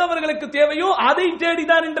சிந்தனையில் எது அவர்களுக்கு தேவையோ அதை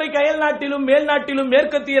தேடிதான் இன்றைக்கு அயல் நாட்டிலும் மேல் நாட்டிலும்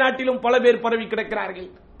மேற்கத்திய நாட்டிலும் பல பேர் பரவி கிடக்கிறார்கள்.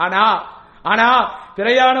 ஆனா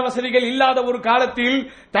பிரயாண வசதிகள் இல்லாத ஒரு காலத்தில்,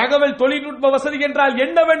 தகவல் தொழில்நுட்ப வசதி என்றால்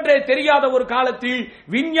என்னவென்றே தெரியாத ஒரு காலத்தில்,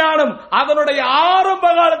 விஞ்ஞானம் அதனுடைய ஆரம்ப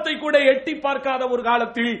காலத்தை கூட எட்டி பார்க்காத ஒரு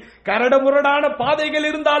காலத்தில், கரடுமுரடான பாதைகள்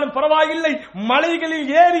இருந்தாலும் பரவாயில்லை, மலைகளில்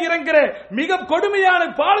ஏறி இறங்குற மிக கொடுமையான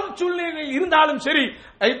பாத சூழ்நிலைகள் இருந்தாலும் சரி,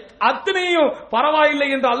 அத்தனையும் பரவாயில்லை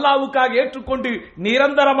என்று அல்லாஹ்வுக்காக ஏற்றுக்கொண்டு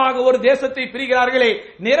நிரந்தரமாக ஒரு தேசத்தை பிரிகிறார்களே,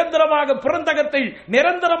 நிரந்தரமாக பிறந்தகத்தை,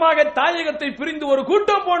 நிரந்தரமாக தாயகத்தை பிரிந்து ஒரு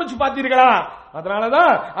கூட்டம் போனுச்சு பார்த்தீர்களா?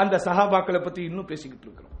 அதனாலதான் அந்த சஹாபாக்களை பத்தி இன்னும் பேசிக்கிட்டு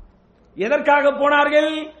இருக்கிறோம். எதற்காக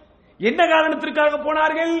போனார்கள்? என்ன காரணத்திற்காக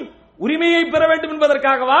போனார்கள்? உரிமையை பெற வேண்டும்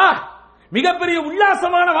என்பதற்காகவா? மிகப்பெரிய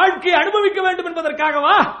உல்லாசமான வாழ்க்கையை அனுபவிக்க வேண்டும்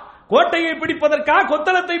என்பதற்காகவா? கோட்டையை பிடிப்பதற்கா?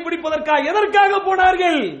 கொத்தளத்தை பிடிப்பதற்கா? எதற்காக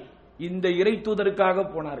போனார்கள்? இந்த இறை தூதருக்காக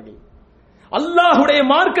போனார்கள். அல்லாஹ்வுடைய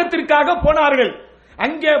மார்க்கத்திற்காக போனார்கள்.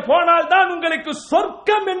 அங்கே போனால் தான் உங்களுக்கு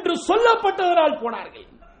சொர்க்கம் என்று சொல்லப்பட்டதனால் போனார்கள்.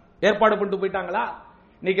 ஏற்பாடு பண்ணிட்டு போயிட்டாங்களா?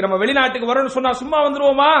 இன்னைக்கு நம்ம வெளிநாட்டுக்கு வரணும்னு சொன்னா சும்மா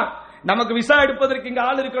வந்துருவோமா? நமக்கு விசா எடுப்பதற்கு இங்க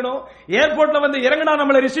ஆள் இருக்கணும், ஏர்போர்ட்ல வந்து இறங்கினா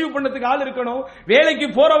நம்மளை ரிசீவ் பண்ணதுக்கு ஆள் இருக்கணும், வேலைக்கு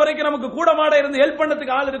போற வரைக்கும் நமக்கு கூட மாட இருந்து ஹெல்ப்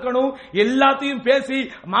பண்ணதுக்கு ஆள் இருக்கணும். எல்லாத்தையும் பேசி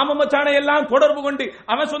மாம மச்சானை எல்லாம் தொடர்பு கொண்டு,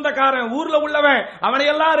 அவன் சொந்தக்காரன், ஊர்ல உள்ளவன், அவனை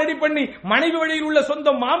எல்லாம் ரெடி பண்ணி, மனைவி வழியில் உள்ள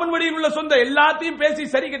சொந்தம், மாமன் வழியில் உள்ள சொந்தம் எல்லாத்தையும் பேசி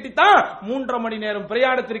சரி கட்டித்தான் 3.5 மணி நேரம்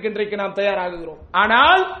பிரயாணத்திற்கு இன்றைக்கு நாம் தயாராகுகிறோம்.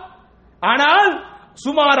 ஆனால்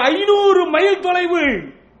சுமார் 500 மைல் தொலைவு,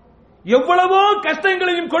 எவ்வளவோ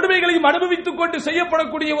கஷ்டங்களையும் கொடுமைகளையும் அனுபவித்துக் கொண்டு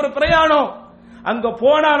செய்யப்படக்கூடிய ஒரு பிரயாணம். அங்க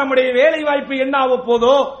போனா நம்முடைய வேலை வாய்ப்பு என்ன ஆக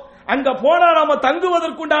போதோ, அங்க போனா நாம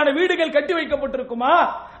தங்குவதற்குண்டான வீடுகள் கட்டி வைக்கப்பட்டிருக்குமா,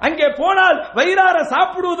 அங்கே போனால் வயிறார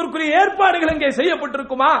சாப்பிடுவதற்குரிய ஏற்பாடுகள் அங்கே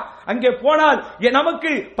செய்யப்பட்டிருக்குமா, அங்கே போனால்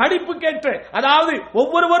நமக்கு படிப்புக்கேற்ற, அதாவது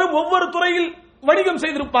ஒவ்வொருவரும் ஒவ்வொரு துறையில் வணிகம்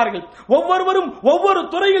செய்திருப்பார்கள், ஒவ்வொருவரும் ஒவ்வொரு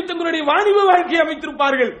துறையில் தங்களுடைய வாணிப வாழ்க்கையை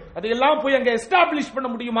அமைத்திருப்பார்கள். அதையெல்லாம் போய் அங்க எஸ்டாப்ளிஷ் பண்ண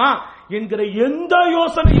முடியுமா என்கிற எந்த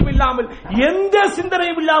யோசனையும் இல்லாமல், எந்த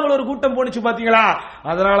சிந்தனையும் இல்லாமல் ஒரு கூட்டம் போனுச்சு பாத்தீங்களா?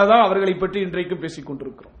 அதனாலதான் அவர்களை பற்றி இன்றைக்கும் பேசிக்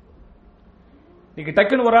கொண்டிருக்கிறோம். நீங்க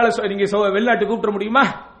டக்குன்னு ஒரு ஆள் நீங்க வெளிநாட்டு கூப்பிட முடியுமா?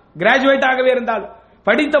 கிராஜுவேட் ஆகவே இருந்தாலும்,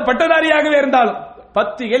 படித்த பட்டதாரியாகவே இருந்தாலும்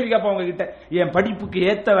 10 கேள்வி கேட்பான் உங்ககிட்ட. என் படிப்புக்கு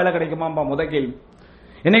ஏத்த வேலை கிடைக்குமாம்பா முத கேள்வி.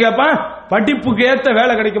 என்ன கேட்பான்? படிப்புக்கு ஏத்த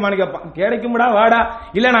வேலை கிடைக்குமான்னு கேட்பான். கிடைக்கும்டா வாடா.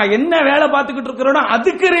 இல்ல நான் என்ன வேலை பார்த்துக்கிட்டு இருக்கிறோம்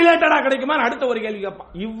அதுக்கு ரிலேட்டடா கிடைக்குமான்னு அடுத்த ஒரு கேள்வி கேட்பான்.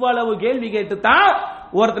 இவ்வளவு கேள்வி கேட்டுத்தான்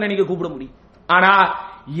ஒருத்தனை நீங்க கூப்பிட முடியும். ஆனா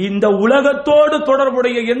இந்த உலகத்தோடு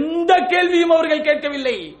தொடர்புடைய எந்த கேள்வியும் அவர்கள்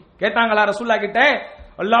கேட்கவில்லை. கேட்டாங்களா ரசூலுல்லாஹ் கிட்ட?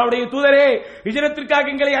 அல்லாஹ்வுடைய தூதரே,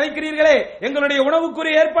 ஹிஜ்ரத்திற்காக எங்களை அழைக்கிறீர்களே, எங்களுடைய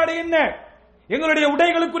உணவுக்குரிய ஏற்பாடு என்ன? எங்களுடைய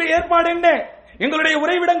உடைகளுக்குரிய ஏற்பாடு என்ன? எங்களுடைய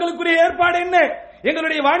உறைவிடங்களுக்குரிய ஏற்பாடு என்ன?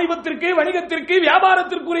 எங்களுடைய வாணிபத்திற்கு, வணிகத்திற்கு,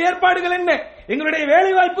 வியாபாரத்திற்குரிய ஏற்பாடுகள் என்ன? எங்களுடைய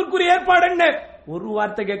வேலை வாய்ப்பிற்குரிய ஏற்பாடு என்ன? ஒரு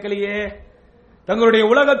வார்த்தை கேட்கலையே. தங்களுடைய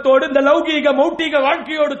உலகத்தோடு, இந்த லௌகீக மௌட்டிக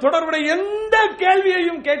வாழ்க்கையோடு தொடர்புடைய எந்த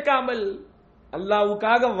கேள்வியையும் கேட்காமல்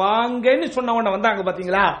அல்லாஹ்வுக்காக வாங்கன்னு சொன்ன உடனே வந்தாங்க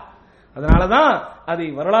பாத்தீங்களா? அதனாலதான் அதை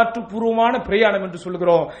வரலாற்று பூர்வமான பிரயாணம் என்று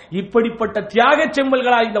சொல்கிறோம். இப்படிப்பட்ட தியாக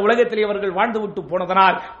செம்மல்களாய் இந்த உலகத்திலே அவர்கள் வாழ்ந்துவிட்டு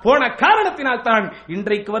போனதனால், போன காரணத்தினால் தான்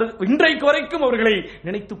இன்றைக்கு வரைக்கும் அவர்களை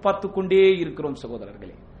நினைத்து பார்த்துக் கொண்டே இருக்கிறோம்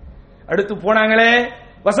சகோதரர்களே. அடுத்து போனாங்களே,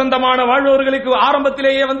 வசந்தமான வாழ்வர்களுக்கு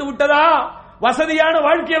ஆரம்பத்திலேயே வந்து விட்டதா? வசதியான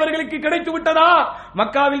வாழ்க்கை அவர்களுக்கு கிடைத்து விட்டதா?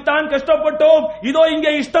 மக்காவில் தான் கஷ்டப்பட்டோம், இதோ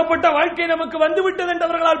இங்கே இஷ்டப்பட்ட வாழ்க்கை நமக்கு வந்து விட்டது என்று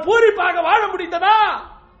அவர்களால் பூரிப்பாக வாழ முடிந்ததா?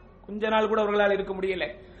 கொஞ்ச நாள் கூட அவர்களால் இருக்க முடியல.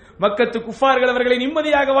 மக்கத்து குஃபார்கள் அவர்களை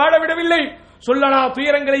நிம்மதியாக வாழ விடவில்லை. சொல்லனா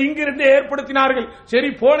துயரங்களை இங்கிருந்து ஏற்படுத்தினார்கள். சரி,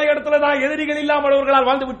 போன இடத்துல தான் எதிரிகள் இல்லாமல் அவர்களால்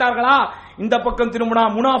வாழ்ந்து விட்டார்களா? இந்த பக்கம் திரும்பினா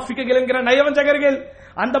முனாஃபிக்குகள் என்கிற நயவஞ்சகர்கள்,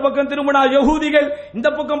 அந்த பக்கம் திரும்பினா யகூதிகள், இந்த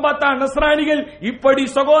பக்கம் பார்த்தா நஸ்ரானிகள். இப்படி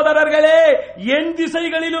சகோதரர்களே, என்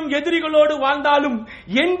திசைகளிலும் எதிரிகளோடு வாழ்ந்தாலும்,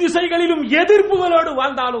 என் திசைகளிலும் எதிர்ப்புகளோடு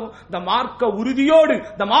வாழ்ந்தாலும், இந்த மார்க்க உறுதியோடு,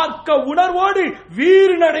 இந்த மார்க்க உணர்வோடு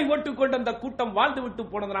வீறு நடை போட்டுக் கொண்டு அந்த கூட்டம் வாழ்ந்து விட்டு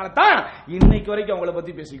போனதுனால தான் இன்னைக்கு வரைக்கும் அவங்களை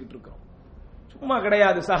பத்தி பேசிக்கிட்டு இருக்கோம். சும்மா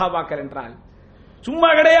கிடையாது சஹாபாக்கள் என்றால், சும்மா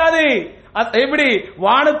கிடையாது. எப்படி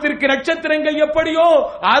வானத்திற்கு நட்சத்திரங்கள் எப்படியோ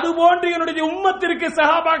அதுபோன்று என்னுடைய உம்மத்திற்கு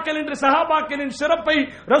சஹாபாக்கள் என்று சஹாபாக்களின் சிறப்பை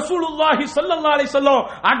ரசூலுல்லாஹி ஸல்லல்லாஹு அலைஹி வஸல்லம்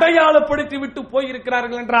அடையாளப்படுத்தி விட்டு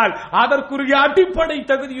போயிருக்கிறார்கள் என்றால் அதற்குரிய அடிப்படை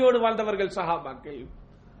தகுதியோடு வாழ்ந்தவர்கள் சஹாபாக்கள்.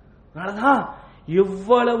 அதனாலதான்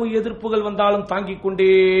எவ்வளவு எதிர்ப்புகள் வந்தாலும் தாங்கிக்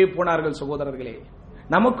கொண்டே போனார்கள். சகோதரர்களே,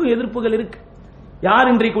 நமக்கும் எதிர்ப்புகள் இருக்கு.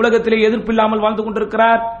 யார் இன்றைக்கு உலகத்திலே எதிர்ப்பு இல்லாமல் வாழ்ந்து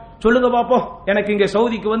கொண்டிருக்கிறார்? சொல்லுங்க பாப்போம். எனக்கு இங்க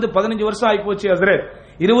சவுதிக்கு வந்து 15 வருஷம் ஆயிப்போச்சு, ஹஸ்ரத்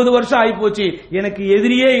 20 வருஷம் ஆயிப்போச்சு, எனக்கு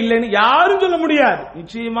எதிரியே இல்லைன்னு யாரும் சொல்ல முடியாது.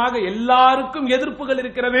 நிச்சயமாக எல்லாருக்கும் எதிர்ப்புகள்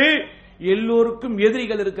இருக்கிறது, எல்லோருக்கும்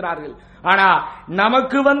எதிரிகள் இருக்கிறார்கள். ஆனா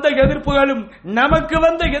நமக்கு வந்த எதிர்ப்புகளும் நமக்கு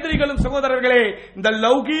வந்த எதிரிகளும் சகோதரர்களே இந்த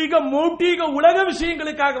லௌகீக மௌட்டீக உலக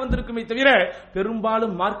விஷயங்களுக்காக வந்திருக்குமே தவிர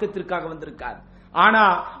பெரும்பாலும் மார்க்கத்திற்காக வந்திருக்கார். ஆனா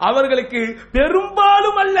அவர்களுக்கு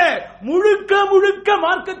பெரும்பாலும் அல்ல, முழுக்க முழுக்க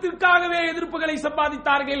மார்க்கத்திற்காகவே எதிர்ப்புகளை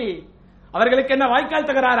சம்பாதித்தார்கள். அவர்களுக்கு என்ன வாய்க்கால்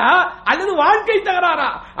தகராறா அல்லது வாழ்க்கை தகராறா?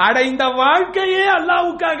 அட, இந்த வாழ்க்கையே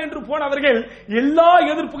அல்லாஹ்வுக்காக என்று போனவர்கள் எல்லா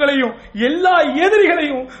எதிர்ப்புகளையும் எல்லா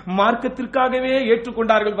எதிரிகளையும் மார்க்கத்திற்காகவே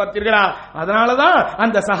ஏற்றுக்கொண்டார்கள். பார்த்தீர்களா? அதனாலதான்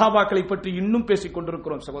அந்த சஹாபாக்களை பற்றி இன்னும் பேசிக்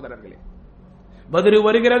கொண்டிருக்கிறோம். சகோதரர்களே, பத்ரு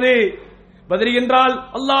வருகிறது. பத்ரு என்றால்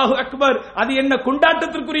அல்லாஹு அக்பர், அது என்ன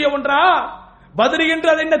கொண்டாட்டத்திற்குரிய ஒன்றா? பத்ரு என்று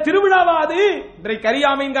அது என்ன திருவிழாவா? அது இன்றைக்கு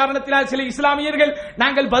அறியாமையின் காரணத்தினால் சில இஸ்லாமியர்கள்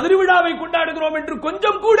நாங்கள் பத்ரு விழாவை கொண்டாடுகிறோம் என்று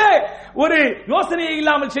கொஞ்சம் கூட ஒரு யோசனையை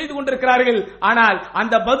இல்லாமல் செய்து கொண்டிருக்கிறார்கள். ஆனால்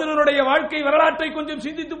அந்த பத்ருனுடைய வாழ்க்கை வரலாற்றை கொஞ்சம்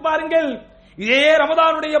சிந்தித்து பாருங்கள். இதே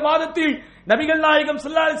ரமதானுடைய மாதத்தில் நபிகள் நாயகம்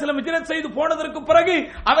ஸல்லல்லாஹு அலைஹி வஸல்லம் ஹிஜ்ரத் செய்து போனதற்கு பிறகு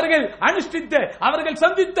அவர்கள் அனுஷ்டித்த, அவர்கள்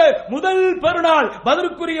சந்தித்த முதல் பெருநாள்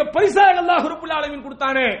பத்ருக்குரிய பரிசாக அல்லாஹ் ரப்பல் ஆலமீன்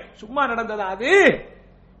கொடுத்தானே, சும்மா நடந்ததா? அது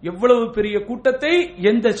எவ்வளவு பெரிய கூட்டத்தை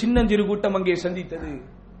எந்த சின்னஞ்சிறு கூட்டம் அங்கே சந்தித்தது,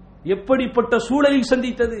 எப்படிப்பட்ட சூழலில்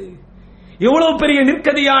சந்தித்தது, எவ்வளவு பெரிய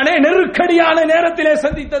நெருக்கடியான நேரத்திலே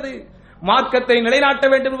சந்தித்தது. மார்க்கத்தை நிலைநாட்ட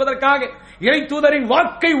வேண்டும் என்பதற்காக, இறை தூதரின்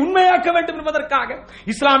வாக்கை உண்மையாக்க வேண்டும் என்பதற்காக,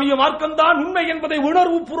 இஸ்லாமிய மார்க்கம் தான் உண்மை என்பதை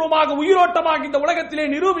உணர்வு பூர்வமாக உயிரோட்டமாக இந்த உலகத்திலே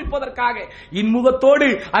நிரூபிப்பதற்காக இன்முகத்தோடு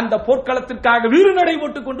அந்த போர்க்களத்திற்காக வீறு நடை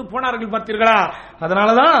போட்டுக் கொண்டு போனார்கள். பார்த்தீர்களா?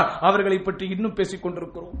 அதனாலதான் அவர்களை பற்றி இன்னும் பேசிக்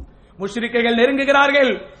கொண்டிருக்கிறோம். முஷ்ரிக்குகள்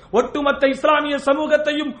நெருங்குகிறார்கள். ஒட்டுமொத்த இஸ்லாமிய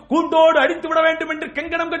சமூகத்தையும் கூண்டோடு அடித்துவிட வேண்டும் என்று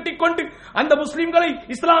கங்கணம் கட்டிக்கொண்டு அந்த முஸ்லிம்களை,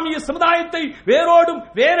 இஸ்லாமிய சமுதாயத்தை வேரோடும்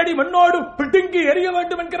வேரடி மண்ணோடும் பிடுங்கி எறிய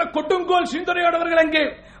வேண்டும் என்கிற கொடுங்கோல் சிந்தனையோடவர்கள் அங்கே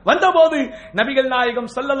வந்தபோது நபிகள் நாயகம்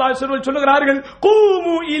ஸல்லல்லாஹு அலைஹி வஸல்லம் சொல்லுகிறார்கள்,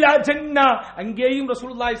 கூமு இலா ஜன்னா. அங்கேயும்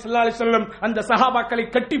ரசூலுல்லாஹி ஸல்லல்லாஹு அலைஹி வஸல்லம் அந்த சஹாபாக்களை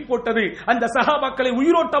கட்டி போட்டது, அந்த சஹாபாக்களை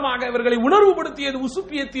உயிரோட்டமாக அவர்களை உணர்வுபடுத்தியது,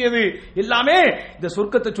 உசுப்பியத்தியது எல்லாமே இந்த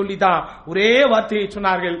சொர்க்கத்தை சொல்லிதான் ஒரே வார்த்தையை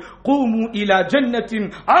சொன்னார்கள், கூமு இலா ஜன்னத்தின்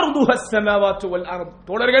அர்துஹஸ் ஸமாவாத்து வல் அர்த்.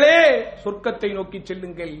 தோழர்களே, சொர்க்கத்தை நோக்கி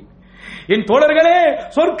செல்லுங்கள். என் தோழர்களே,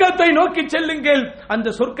 சொர்க்கத்தை நோக்கி செல்லுங்கள்.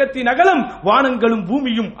 அந்த சொர்க்கத்தின் அகலம் வானங்களும்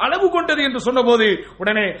பூமியும் அளவு கொண்டது என்று சொன்னபோது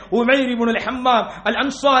உடனே உமைர் இப்னுல் ஹம்மாம் அல்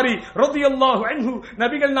அன்சாரி ரலியல்லாஹு அன்ஹு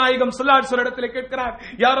நபிகள் நாயகம் ஸல்லல்லாஹு அலைஹி வஸல்லம் இடத்திலே கேட்கிறார்,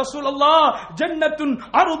 யா ரசூலல்லாஹ், ஜன்னத்துன்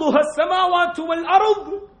அர்துஹஸ் ஸமாவாத்து வல்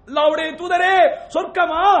அர்த். அல்லாஹ்வுடைய தூதரே,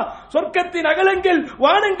 சொர்க்கமா, சொர்க்கத்தின் அகலங்கள்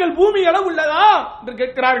வானங்கள் பூமி அளவுள்ளதா என்று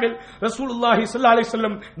கேட்கிறார்கள். ரசூலுல்லாஹி ஸல்லல்லாஹு அலைஹி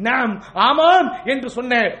வஸல்லம் நாம், ஆமாம் என்று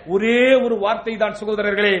சொன்ன ஒரே ஒரு வார்த்தை தான்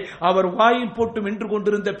சகோதரர்களே, அவர் வாயில் போட்டு மென்று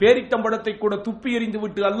கொண்டிருந்த பேரித்தம்பழத்தை கூட துப்பி எறிந்து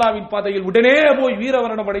விட்டு அல்லாஹ்வின் பாதையில் உடனே போய்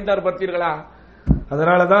வீரவரணம் அடைந்தார். பார்த்தீர்களா?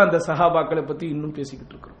 அதனாலதான் அந்த சஹாபாக்களை பத்தி இன்னும்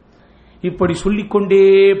பேசிக்கிட்டு இருக்கிறோம். இப்படி சொல்லிக்கொண்டே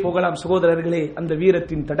போகலாம் சகோதரர்களே அந்த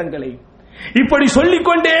வீரத்தின் தடங்களை, இப்படி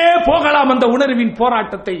சொல்லிக்கொண்டே போகலாம் அந்த உணர்வின்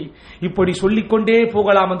போராட்டத்தை, இப்படி சொல்லிக்கொண்டே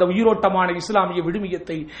போகலாம் அந்த உயிரோட்டமான இஸ்லாமிய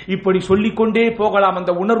விழுமியத்தை, இப்படி சொல்லிக்கொண்டே போகலாம்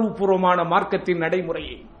அந்த உணர்வு பூர்வமான மார்க்கத்தின்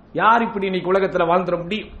நடைமுறையை. யார் இப்படி இன்னைக்கு உலகத்தில் வாழ்ந்துட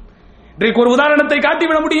முடியும்? இன்றைக்கு ஒரு உதாரணத்தை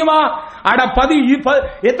காட்டிவிட முடியுமா?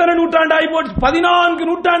 எத்தனை நூற்றாண்டு ஆகி போச்சு? 14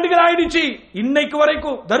 நூற்றாண்டுகள் ஆயிடுச்சு. இன்னைக்கு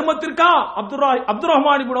வரைக்கும் தர்மத்திற்கா? அப்துர்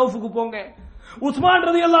ரஹ்மான் இப்னு அவுஃப்க்கு போங்க, உஸ்மான்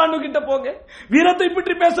ரலியல்லாஹு அன்ஹு கிட்ட போங்க. வீரத்தை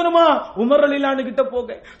பற்றி பேசணுமா, உமர் ரலியல்லாஹு அன்ஹு கிட்ட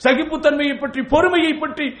போங்க. சகிப்புத்தன்மையை பற்றி, பொறுமையை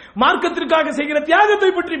பற்றி, மார்க்கத்திற்காக செய்கிற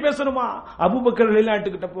தியாகத்தை பற்றி பேசணுமா, அபூபக்கர் ரலியல்லாஹு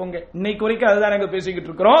அன்ஹு கிட்ட போங்க. இன்னைக்கு வரைக்கும் அதுதான் நாங்க பேசிக்கிட்டு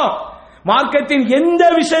இருக்கிறோம். மார்க்கத்தின் எந்த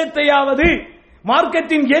விஷயத்தையாவது,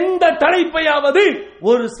 மார்க்கத்தின் எந்த தலைப்பையாவது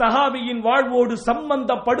ஒரு சஹாபியின் வாழ்வோடு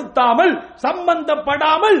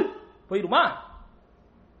சம்பந்தப்படாமல் போயிருமா?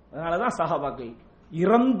 அதனாலதான் சஹாபாக்கள்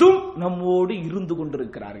இறந்தும் நம்மோடு இருந்து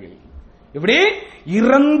கொண்டிருக்கிறார்கள். எப்படி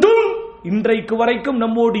இறந்தும் இன்றைக்கு வரைக்கும்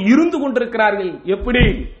நம்மோடு இருந்து கொண்டிருக்கிறார்கள்? எப்படி?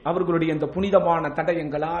 அவர்களுடைய அந்த புனிதமான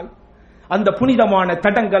தடயங்களால், அந்த புனிதமான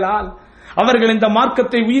தடங்களால் அவர்கள் இந்த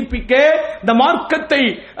மார்க்கத்தை உயிர்ப்பிக்க, இந்த மார்க்கத்தை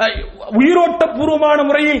உயிரோட்ட பூர்வமான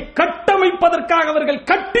முறையில் கட்டமைப்பதற்காக அவர்கள்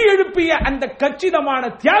கட்டி எழுப்பிய அந்த கச்சிதமான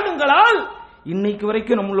தியாகங்களால் இன்னைக்கு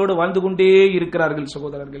வரைக்கும் நம்மளோடு வாழ்ந்து கொண்டே இருக்கிறார்கள்.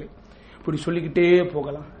 சகோதரர்களே, இப்படி சொல்லிக்கிட்டே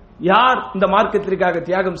போகலாம். யார் இந்த மார்க்கத்திற்காக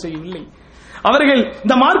தியாகம் செய்யவில்லை? அவர்கள்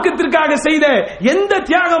இந்த மார்க்கத்திற்காக செய்த எந்த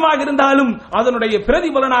தியாகமாக இருந்தாலும் அதனுடைய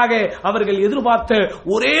பிரதிபலனாக அவர்கள் எதிர்பார்த்த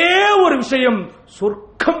ஒரே ஒரு விஷயம்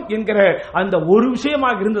சொர்க்கம் என்கிற அந்த ஒரு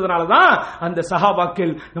விஷயமாக இருந்ததனாலதான் அந்த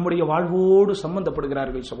சஹாபாக்கள் நம்முடைய வாழ்வோடு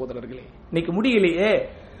சம்பந்தப்படுகிறார்கள். சகோதரர்களே, இன்னைக்கு முடியலையே.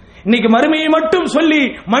 இன்னைக்கு மறுமையை மட்டும் சொல்லி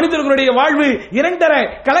மனிதர்களுடைய வாழ்வு இரண்டரை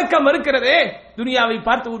கலக்கம் இருக்கிறதே. துனியாவை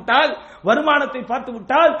பார்த்து விட்டால், வருமானத்தை பார்த்து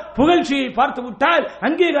விட்டால், புகழ்ச்சியை பார்த்து விட்டால்,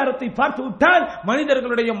 அங்கீகாரத்தை பார்த்து விட்டால்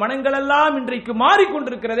மனிதர்களுடைய மனங்கள் எல்லாம் இன்றைக்கு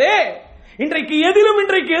மாறிக்கொண்டிருக்கிறதே. இன்றைக்கு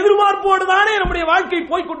எதிர்பார்ப்போடு தானே நம்முடைய வாழ்க்கை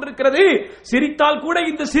போய்கொண்டிருக்கிறது. சிரித்தால் கூட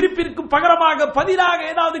இந்த சிரிப்பிற்கு பகரமாக பதிலாக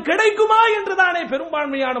ஏதாவது கிடைக்குமா என்றுதானே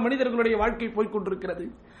பெரும்பான்மையான மனிதர்களுடைய வாழ்க்கை போய்கொண்டிருக்கிறது.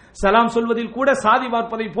 சலாம் சொல்வதில் கூட சாதி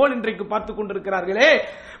பார்ப்பதை போல் இன்றைக்கு பார்த்துக் கொண்டிருக்கிறார்களே.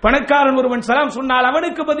 பணக்காரன் ஒருவன் சலாம் சொன்னால்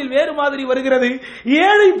அவனுக்கு பதில் வேறு மாதிரி வருகிறது.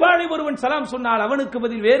 ஏழை பாழை ஒருவன் சலாம் சொன்னால் அவனுக்கு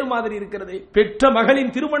பதில் வேறு மாதிரி இருக்கிறது. பெற்ற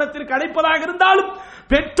மகளின் திருமணத்திற்கு அழைப்பதாக இருந்தாலும்,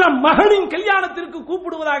 பெற்ற மகனின் கல்யாணத்திற்கு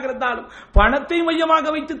கூப்பிடுவதாக இருந்தாலும் பணத்தை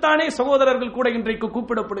மையமாக வைத்துத்தானே சகோதரர்கள் கூட இன்றைக்கு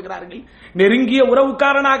கூப்பிடப்படுகிறார்கள். நெருங்கிய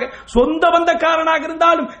உறவுக்காரனாக, சொந்த பந்தக்காரனாக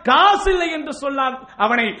இருந்தாலும் காசு இல்லை என்று சொன்னால்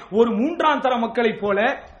அவனை ஒரு மூன்றாம் தர மக்களை போல,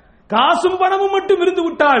 காசும் பணமும் மட்டும் இருந்து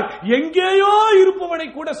விட்டால் எங்கேயோ இருப்பவனை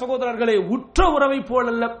கூட சகோதரர்களே உற்ற உறவை போல்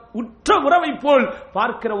அல்ல, உற்ற உறவை போல்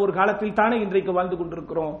பார்க்கிற ஒரு காலத்தில் தானே இன்றைக்கு வாழ்ந்து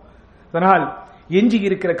கொண்டிருக்கிறோம். அதனால் எஞ்சி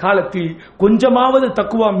இருக்கிற காலத்தில் கொஞ்சமாவது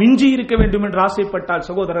தக்குவா மிஞ்சி இருக்க வேண்டும் என்று ஆசைப்பட்டால்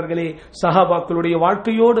சகோதரர்களே, சஹாபாக்களுடைய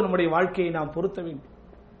வாழ்க்கையோடு நம்முடைய வாழ்க்கையை நாம் பொருத்த வேண்டும்.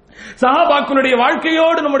 சஹாபாக்களுடைய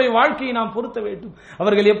வாழ்க்கையோடு நம்முடைய வாழ்க்கையை நாம் பொருத்த வேண்டும்.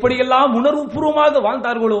 அவர்கள் எப்படியெல்லாம் உணர்வுபூர்வமாக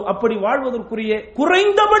வாழ்ந்தார்களோ அப்படி வாழ்வதற்குரிய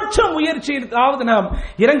குறைந்தபட்ச முயற்சியிற்காவது நாம்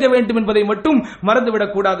இறங்க வேண்டும் என்பதை மட்டும்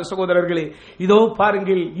மறந்துவிடக் கூடாது. சகோதரர்களே, இதோ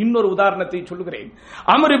பாருங்கள், இன்னொரு உதாரணத்தை சொல்லுகிறேன்.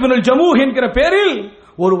 அம்ர் இப்னுல் ஜமூஹ் என்கிற பெயரில்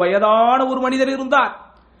ஒரு வயதான ஒரு மனிதர் இருந்தார்.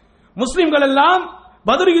 முஸ்லிம்கள் எல்லாம்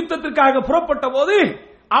பத்ர் யுத்தத்திற்காக புறப்பட்ட போது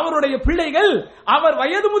அவருடைய பிள்ளைகள் அவர்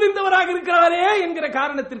வயது முதிர்ந்தவராக இருக்கிறாரே என்கிற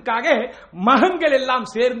காரணத்திற்காக மகன்கள் எல்லாம்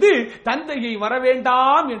சேர்ந்து தந்தையை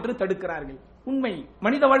வரவேண்டாம் என்று தடுக்கிறார்கள். உண்மை,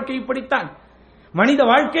 மனித வாழ்க்கை இப்படித்தான். மனித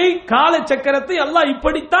வாழ்க்கை கால சக்கரத்தை அல்லாஹ்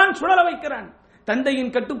இப்படித்தான் சுழல வைக்கிறான்.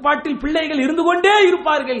 தந்தையின் கட்டுப்பாட்டில் பிள்ளைகள் இருந்து கொண்டே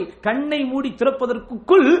இருப்பார்கள். கண்ணை மூடி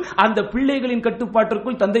திறப்பதற்குள் அந்த பிள்ளைகளின்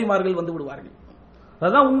கட்டுப்பாட்டிற்குள் தந்தைமார்கள் வந்து விடுவார்கள்.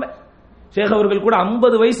 அதுதான் உண்மை. ஷேக் அவர்கள் கூட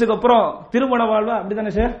 50 வயசுக்கு அப்புறம் திருமண வாழ்வு,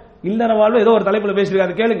 அப்படித்தானே சார், இல்லற வாழ்வு ஏதோ ஒரு தலைப்புல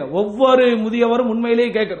பேசிருக்காரு, கேளுங்க. ஒவ்வொரு முதியவரும் உண்மையிலேயே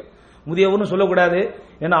கேட்கணும். முதியவர்னு சொல்லக்கூடாது,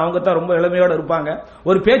 ஏன்னா அவங்க தான் ரொம்ப இளமையோட இருப்பாங்க.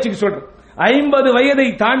 ஒரு பேச்சுக்கு சொல்றேன், 50 வயதை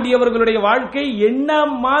தாண்டியவர்களுடைய வாழ்க்கை என்ன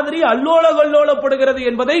மாதிரி அல்லோல கல்லோலப்படுகிறது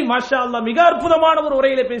என்பதை மாஷா அல்லாஹ் மிக அற்புதமான ஒரு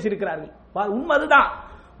உரையில பேசியிருக்கிறார்கள். உண்மை அதுதான்.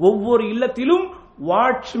 ஒவ்வொரு இல்லத்திலும்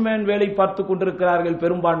வாட்ச்மேன் வேலை பார்த்துக் கொண்டிருக்கிறார்கள்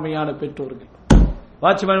பெரும்பான்மையான பெற்றோர்கள்.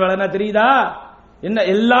 வாட்ச்மேன் வேலை என்ன தெரியுதா? என்ன,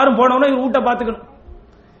 எல்லாரும் போனவன வீட்டை பார்த்துக்கணும்.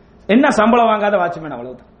 என்ன, சம்பளம் வாங்காத வாட்ச்மேன்,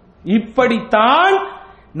 அவ்வளவுதான். இப்படித்தான்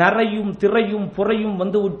நரையும் திரையும் புறையும்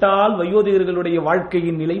வந்து விட்டால் வயோதிகர்களுடைய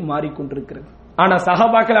வாழ்க்கையின் நிலை மாறிக்கொண்டிருக்கிறது. ஆனா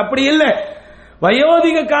சஹாபாக்கள் அப்படி இல்லை.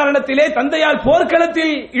 வயோதிக காரணத்திலே தந்தையால்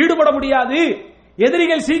போர்க்களத்தில் ஈடுபட முடியாது.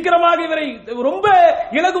 எதிரிகள் சீக்கிரமாக இவரை ரொம்ப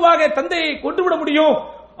இலகுவாக தந்தையை கொண்டுவிட முடியும்,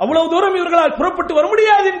 அவ்வளவு தூரம் இவர்களால் புறப்பட்டு வர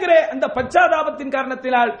முடியாது என்கிற அந்த பச்சாதாபத்தின்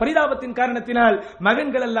காரணத்தினால், பரிதாபத்தின் காரணத்தினால்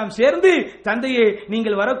மகன்கள் எல்லாம் சேர்ந்து தந்தையே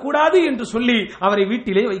நீங்கள் வரக்கூடாது என்று சொல்லி அவரை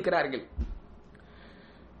வீட்டிலே வைக்கிறார்கள்.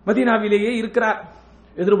 மதீனாவிலேயே இருக்கிறார்,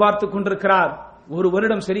 எதிர்பார்த்துக் கொண்டிருக்கிறார். ஒரு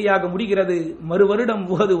வருடம் சரியாக முடிகிறது, மறு வருடம்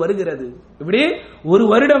உஹது வருகிறது. இப்படி ஒரு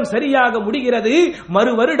வருடம் சரியாக முடிகிறது,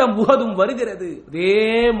 மறு வருடம் உஹதும் வருகிறது. அதே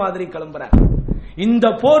மாதிரி கிளம்புறார். இந்த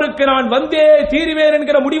போருக்கு நான் வந்தே தீருவேன்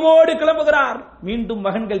என்கிற முடிவோடு கிளம்புகிறார். மீண்டும்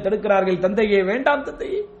மகன்கள் தடுக்கிறார்கள், தந்தையே வேண்டாம்,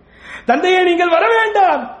 தந்தையே தந்தையே நீங்கள் வர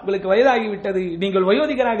வேண்டாம், உங்களுக்கு வயதாகிவிட்டது, நீங்கள்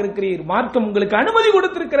வயோதிகராக இருக்கிறீர், மார்க்கம் உங்களுக்கு அனுமதி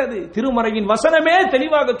கொடுத்திருக்கிறது. திருமறையின் வசனமே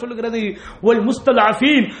தெளிவாக சொல்லுகிறது. ஒல்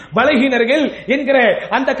முஸ்தலாஃபீன், பலகீனர்கள் என்கிற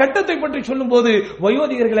அந்த கட்டத்தை பற்றி சொல்லும் போது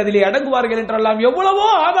வயோதிகர்கள் அதிலே அடங்குவார்கள் என்றெல்லாம் எவ்வளவோ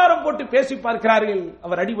ஆதாரம் போட்டு பேசி பார்க்கிறார்கள்.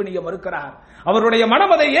 அவர் அடிபணிய மறுக்கிறார், அவருடைய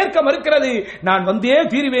மனம் அதை ஏற்க மறுக்கிறது. நான் வந்தே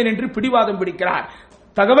தீருவேன் என்று பிடிவாதம் பிடிக்கிறார்.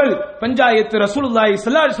 தகவல் பஞ்சாயத்து ரசூலுல்லாஹி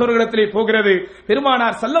ஸல்லல்லாஹு அலைஹி வஸல்லத்திலே போகிறது.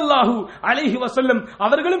 பெருமானார் ஸல்லல்லாஹு அலைஹி வஸல்லம்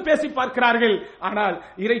அவர்களும் பேசி பார்க்கிறார்கள். ஆனால்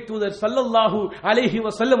இறை தூதர் ஸல்லல்லாஹு அலைஹி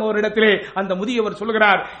வஸல்லம் அவரிடத்திலே அந்த முதியவர்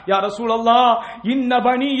சொல்கிறார், யா ரசூலல்லாஹ், இன்ன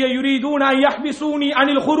பனிய யுரீதுன யஹ்பிசூனி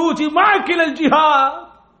அனில் குரூஜி மாக்கில் ஜிஹாத்.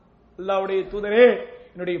 அல்லாஹ்வுடைய தூதரே,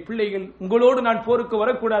 என்னுடைய பிள்ளைகள் உங்களோடு நான் போருக்கு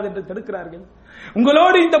வரக்கூடாது என்று தடுக்கிறார்கள்,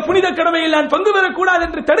 உங்களோடு இந்த புனித கடமையில் நான் பங்கு பெறக்கூடாது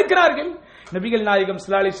என்று தடுக்கிறார்கள். நபிகள் நாயகம்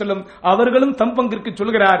ஸல்லல்லாஹு அலைஹி வஸல்லம் அவர்களும் தம் பங்கிற்கு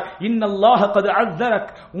சொல்கிறார், இன்னல்லாஹ கத் அஸ்ஸரக்,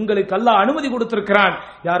 உங்களுக்கு அல்லாஹ் அனுமதி கொடுத்திருக்கிறான்.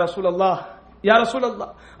 யா ரசூலல்லாஹ், யா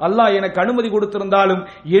ரசூலல்லாஹ், அல்லாஹ் எனக்கு அனுமதி கொடுத்திருந்தாலும்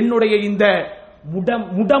என்னுடைய இந்த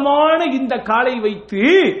முடமான இந்த காலை வைத்து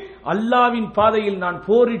அல்லாஹ்வின் பாதையில் நான்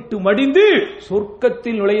போரிட்டு மடிந்து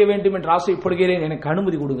சொர்க்கத்தில் நுழைய வேண்டும் என்று ஆசைப்படுகிறேன், எனக்கு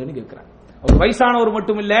அனுமதி கொடுங்கன்னு கேட்கிறார். அவர் வயசானவர்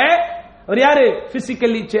மட்டுமில்ல, அவர் யாரு?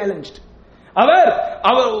 Physically challenged. அவர்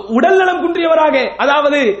உடல் நலம் குன்றியவராக,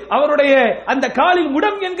 அதாவது அவருடைய அந்த காலில்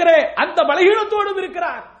முடம் என்கிற அந்த பலகீனத்தோடும்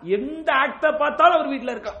இருக்கிறார். எந்த ஆக்டை பார்த்தாலும் அவர்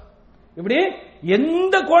வீட்டில் இருக்கார். இப்படி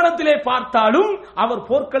எந்த கோணத்திலே பார்த்தாலும் அவர்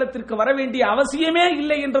போர்க்களத்திற்கு வர வேண்டிய அவசியமே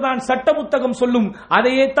இல்லை என்றுதான் சட்ட புத்தகம் சொல்லும்.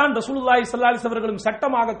 அதையே தான் ரசூலுல்லாஹி ஸல்லல்லாஹு அலைஹி வஸல்லம்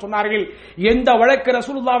சட்டமாக சொன்னார்கள். எந்த வழக்கு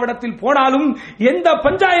ரசூலுல்லாஹ்விடத்தில் போனாலும், எந்த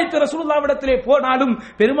பஞ்சாயத்து ரசூலுல்லாஹ்விடத்திலே போனாலும்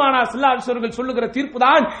பெருமானார் ஸல்லல்லாஹு அலைஹி வஸல்லம் சொல்லுகிற தீர்ப்பு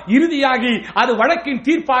தான் இறுதியாகி அது வழக்கின்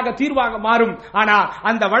தீர்ப்பாக மாறும். ஆனா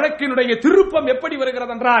அந்த வழக்கினுடைய திருப்பம் எப்படி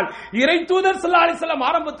வருகிறது என்றால், இறை தூதர் ஸல்லல்லாஹு அலைஹி வஸல்லம்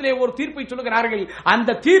ஆரம்பத்திலே ஒரு தீர்ப்பை சொல்லுகிறார்கள்.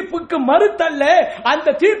 அந்த தீர்ப்புக்கு மறுத்தல்ல,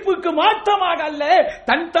 அந்த தீர்ப்புக்கு மாற்றமாக அல்ல,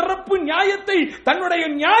 தன் தரப்பு நியாயத்தை, தன்னுடைய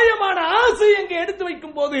நியாயமான ஆசை அங்கே எடுத்து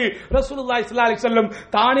வைக்கும் போது ரசூலுல்லாஹி ஸல்லல்லாஹு அலைஹி வஸல்லம்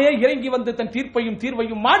தானே இறங்கி வந்து தன்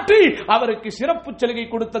தீர்வையும் மாற்றி அவருக்கு சிறப்பு சலுகை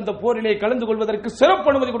கொடுத்த அந்த போரிலே கலந்து கொள்வதற்கு சிறப்பு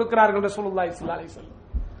அனுமதி கொடுக்கிறார்கள் ரசூலுல்லாஹி ஸல்லல்லாஹு அலைஹி வஸல்லம்.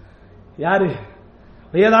 யாரு?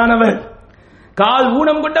 வயதானவர், கால்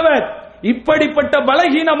ஊனம் கொண்டவர், இப்படிப்பட்ட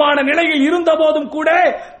பலகீனமான நிலையில் இருந்த போதும் கூட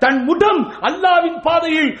தன் முடம் அல்லாஹ்வின்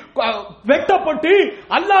பாதையில் வெட்டப்பட்டு,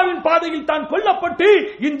 அல்லாஹ்வின் பாதையில் தான் கொல்லப்பட்டு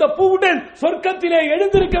இந்த பூவுடன் சொர்க்கத்திலே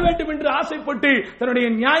எழுந்திருக்க வேண்டும் என்று ஆசைப்பட்டு தன்னுடைய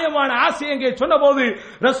நியாயமான ஆசையை அங்கே சொன்னபோது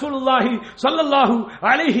ரசூலுல்லாஹி ஸல்லல்லாஹு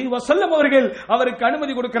அலைஹி வஸல்லம் அவர்கள் அவருக்கு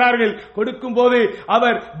அனுமதி கொடுக்கிறார்கள். கொடுக்கும் போது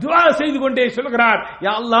அவர் துஆ செய்து கொண்டே சொல்கிறார்,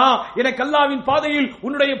 யா அல்லாஹ், எனக்கு அல்லாஹ்வின் பாதையில்,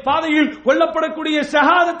 உன்னுடைய பாதையில் கொல்லப்படக்கூடிய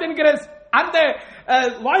ஷஹாதத் என்கிற அந்த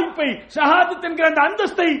வாய்ப்பை, ஷஹாதத் என்கிற அந்த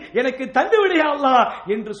அந்தஸ்தை எனக்கு தந்துவிடு யா அல்லாஹ்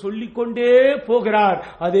என்று சொல்லிக்கொண்டே போகிறார்.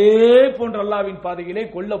 அதே போன்ற அல்லாஹ்வின் பாதையிலே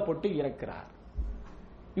கொல்லப்பட்டு இறக்கிறார்.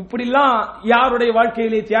 இப்படிலாம் யாருடைய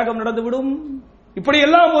வாழ்க்கையிலே தியாகம் நடந்துவிடும்?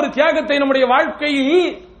 இப்படியெல்லாம் ஒரு தியாகத்தை நம்முடைய வாழ்க்கையில்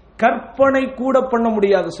கற்பனை கூட பண்ண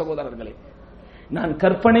முடியாது சகோதரர்களே. நான்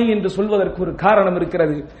கற்பனை என்று சொல்வதற்கு ஒரு காரணம்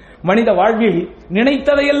இருக்கிறது. மனித வாழ்வில்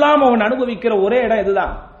நினைத்ததையெல்லாம் அவன் அனுபவிக்கிற ஒரே இடம்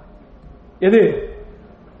இதுதான். எது?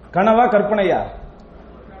 கனவா கற்பனையா?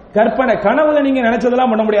 கற்பனை. கனவுல நீங்க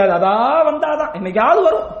நினைச்சதெல்லாம் பண்ண முடியாது, அதா வந்தாதான் என்னைக்காவது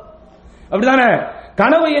வரும், அப்படிதானே?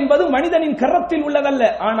 கனவு என்பது மனிதனின் கரத்தில் உள்ளதல்ல,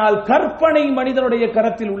 ஆனால் கற்பனை மனிதனுடைய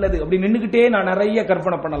கரத்தில் உள்ளது. அப்படி நின்னுகிட்டே நான் நிறைய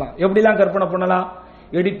கற்பனை பண்ணலாம். எப்படிலாம் கற்பனை பண்ணலாம்?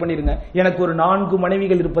 எடிட் பண்ணிருங்க. எனக்கு ஒரு 4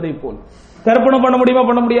 மனைவிகள் இருப்பதை போல் கற்பனை பண்ண முடியுமா?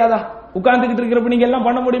 பண்ண முடியாதா? உட்கார்ந்துகிட்டு இருக்கிறப்ப நீங்க எல்லாம்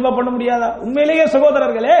பண்ண முடியுமா? பண்ண முடியாதா? உண்மையிலேயே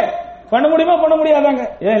சகோதரர்களே, பண்ண முடியுமா? பண்ண முடியாதாங்க?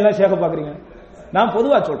 ஏன் எல்லாம் சேக பாக்குறீங்க? நான்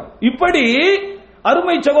பொதுவா சொல்றேன். இப்படி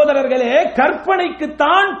அருமை சகோதரர்களே,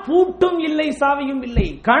 கற்பனைக்குத்தான் பூட்டும் இல்லை, சாவியும் இல்லை.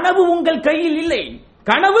 கனவு உங்கள் கையில் இல்லை.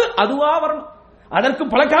 கனவு அதுவா வரணும். அதற்கு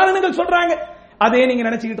பல காரணங்கள் சொல்றாங்க. அதே நீங்க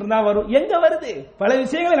நினைச்சுக்கிட்டு இருந்தா வரும். எங்க வருது? பல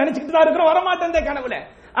விஷயங்களை நினைச்சுக்கிட்டு தான் இருக்கிறோம், வரமாட்டேன் கனவுல.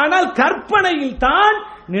 ஆனால் கற்பனையில் தான்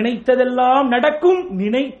நினைத்ததெல்லாம் நடக்கும்,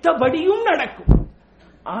 நினைத்தபடியும் நடக்கும்.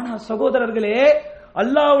 ஆனா சகோதரர்களே,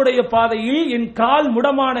 அல்லாஹ்வுடைய பாதையில் என் கால்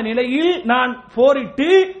முடமான நிலையில் நான் போரிட்டு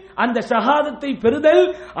அந்த ஷஹாதத்தை பெறுதல்,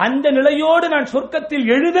 அந்த நிலையோடு நான் சொர்க்கத்தில்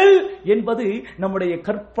எழுதல் என்பது நம்முடைய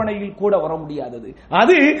கற்பனையில் கூட வர முடியாதது.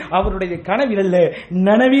 அது அவருடைய கனவில் அல்ல,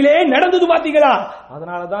 நனவிலே நடந்தது. பாத்தீங்களா?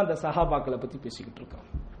 அதனாலதான் அந்த சஹாபாக்களை பத்தி பேசிக்கிட்டு இருக்கோம்.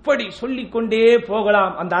 இப்படி சொல்லிக்கொண்டே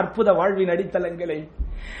போகலாம் அந்த அற்புத வாழ்வின் அடித்தளங்களை,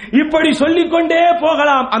 இப்படி சொல்லிக்கொண்டே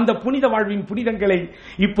போகலாம் அந்த புனித வாழ்வின் புனிதங்களை,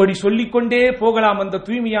 இப்படி சொல்லிக்கொண்டே போகலாம் அந்த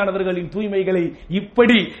தூய்மையானவர்களின் தூய்மைகளை.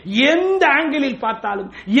 இப்படி எந்த ஆங்கிளில் பார்த்தாலும்,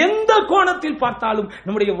 எந்த கோணத்தில் பார்த்தாலும்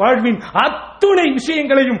நம்முடைய வாழ்வின் அத்துணை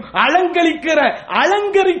விஷயங்களையும்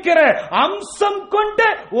அலங்கரிக்கிற அம்சம் கொண்ட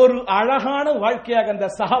ஒரு அழகான வாழ்க்கையாக அந்த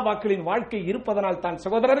சஹாபாக்களின் வாழ்க்கை இருப்பதனால் தான்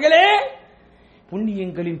சகோதரர்களே,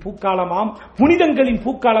 புண்ணியங்களின் பூக்காலமாம், புனிதங்களின்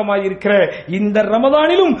பூக்காலமாயிருக்கிற இந்த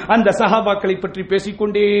ரமதானிலும் அந்த சஹாபாக்களை பற்றி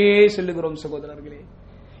பேசிக்கொண்டே செல்லுகிறோம் சகோதரர்களே.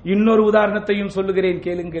 இன்னொரு உதாரணத்தையும் சொல்லுகிறேன்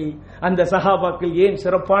கேளுங்கள். அந்த சஹாபாக்கள் ஏன்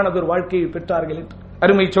சிறப்பானதொரு வாழ்க்கையை பெற்றார்கள் என்று.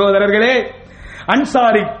 அருமை சகோதரர்களே,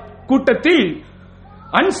 அன்சாரி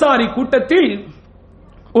கூட்டத்தில்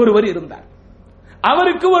ஒருவர் இருந்தார்.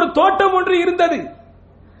 அவருக்கு ஒரு தோட்டம் ஒன்று இருந்தது.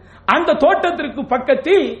 அந்த தோட்டத்திற்கு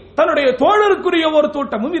பக்கத்தில் தன்னுடைய தோழருக்குரிய ஒரு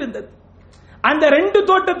தோட்டமும் இருந்தது. அந்த ரெண்டு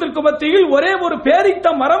தோட்டத்திற்கு மத்தியில் ஒரே ஒரு பேரித்த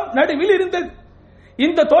மரம் நடுவில் இருந்தது.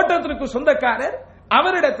 இந்த தோட்டத்திற்கு சொந்தக்காரர்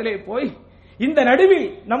அவரிடத்திலே போய், இந்த நடுவில்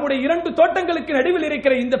நம்முடைய இரண்டு தோட்டங்களுக்கு நடுவில்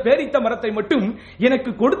இருக்கிற இந்த பேரித்த மரத்தை மட்டும்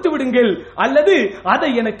எனக்கு கொடுத்து விடுங்கள், அல்லது அதை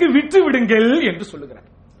எனக்கு விற்று விடுங்கள் என்று சொல்லுகிறார்.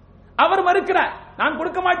 அவர் மறுக்கிறார். நான்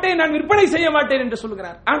கொடுக்க மாட்டேன், நான் விற்பனை செய்ய மாட்டேன் என்று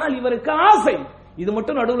சொல்லுகிறார். ஆனால் இவருக்கு ஆசை, இது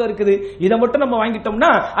மட்டும் நடுவில் இருக்குது, இதை மட்டும் நம்ம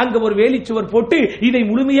வாங்கிட்டோம்னா அங்க ஒரு வேலிச்சுவர் போட்டு இதை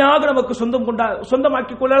முழுமையாக நமக்கு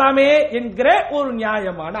சொந்தமாக்கிக் கொள்ளலாமே என்கிற ஒரு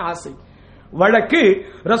நியாயமான ஆசை. வழக்கு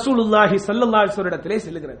ரசூலுல்லாஹி ஸல்லல்லாஹு அலைஹி வஸல்லம்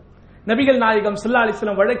செல்கிறது. நபிகள் நாயகம் ஸல்லல்லாஹு அலைஹி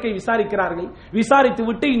வஸல்லம் வழக்கை விசாரிக்கிறார்கள். விசாரித்து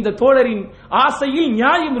விட்டு இந்த தோழரின் ஆசையில்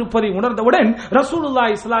நியாயம் இருப்பதை உணர்ந்தவுடன்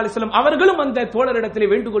ரசூலுல்லாஹி ஸல்லல்லாஹு அலைஹி வஸல்லம் அவர்களும் அந்த தோழரிடத்திலே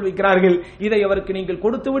வேண்டுகோள் வைக்கிறார்கள், இதை அவருக்கு நீங்கள்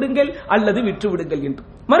கொடுத்து விடுங்கள் அல்லது விற்று விடுங்கள் என்று.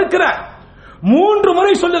 மறுக்கிறார். 3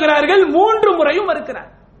 முறை சொல்லுகிறார்கள், 3 முறையும் மறுக்கிறார்.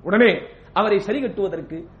 உடனே அவரை சரி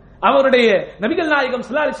கட்டுவதற்கு, அவருடைய நபிகள் நாயகம்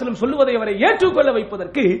ஸல்லல்லாஹு அலைஹி வஸல்லம் சொல்லுவதை அவரை ஏற்றுக்கொள்ள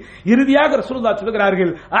வைப்பதற்கு இறுதியாக ரசூலுல்லாஹ்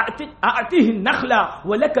சொல்கிறார்கள், அஅதிஹி நக்லா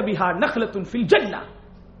வலக பிஹா நக்லத்துன் ஃபில் ஜன்னah.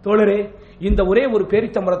 தோழரே, இந்த ஒரே ஒரு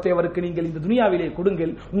பேரித்த மரத்தை அவருக்கு நீங்கள் இந்த துனியாவிலே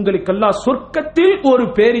கொடுங்கள், உங்களுக்கு அல்லாஹ் சொர்க்கத்தில் ஒரு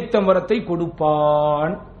பேரித்த மரத்தை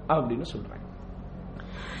கொடுப்பான் அப்படின்னு சொல்றாங்க.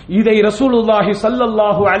 இதை ரசூலுல்லாஹி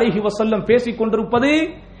ஸல்லல்லாஹு அலைஹி வஸல்லம் பேசிக் கொண்டிருப்பது,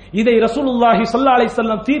 இதை ரசூலுல்லாஹி ஸல்லல்லாஹு அலைஹி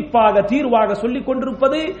வஸல்லம் தீர்வாக சொல்லிக்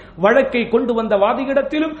கொண்டிருப்பது வழக்கை கொண்டு வந்த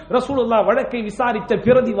வாதிகளிடத்திலும், ரசூலுல்லாஹ் வழக்கை விசாரித்த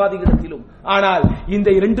பிரதிவாதிகளிடத்திலும். ஆனால் இந்த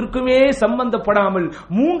இரண்டிற்குமே சம்பந்தப்படாமல்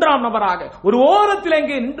 3ஆம் நபராக ஒரு ஓரத்தில்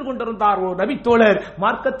எங்கே நின்று கொண்டிருந்தார் ஒரு நபித்தோழர்.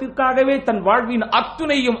 மார்க்கத்திற்காகவே தன் வாழ்வின்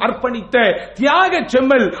அத்துணையும் அர்ப்பணித்த தியாக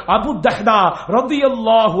செம்மல் அபு தஹ்தா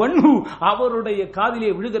ரலியல்லாஹு அன்ஹு அவருடைய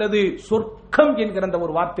காதிலே விழுகிறது, சொர்க்கம் என்கிற அந்த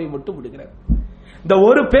ஒரு வார்த்தை மட்டும் விடுகிறது. இந்த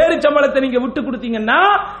ஒரு பேரிச்சம்பளத்தை நீங்க விட்டு கொடுத்தீங்கன்னா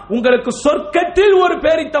உங்களுக்கு சொர்க்கத்தில் ஒரு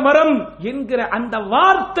பேரித்த மரம் என்கிற அந்த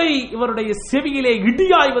வார்த்தை இவருடைய செவியிலே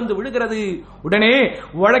இடியாய் வந்து விழுகிறது. உடனே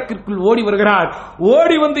வழக்கிற்குள் ஓடி வருகிறார்.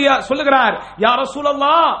 ஓடி வந்து சொல்லுகிறார், யா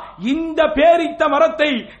ரசூலல்லாஹ், இந்த பேரித்த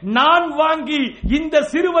மரத்தை நான் வாங்கி இந்த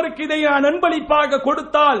சிறுவருக்கு இதை நான் அன்பளிப்பாக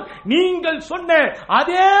கொடுத்தால் நீங்கள் சொன்ன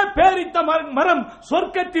அதே பேரித்த மரம்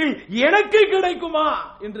சொர்க்கத்தில் எனக்கு கிடைக்குமா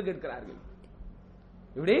என்று கேட்கிறார்கள்.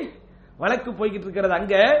 இப்படி வழக்கு போய்கிட்டு இருக்கிறது.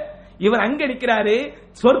 அங்க இவர் அங்க நிற்கிறாரு.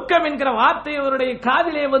 சொர்க்கம் என்கிற வார்த்தை அவருடைய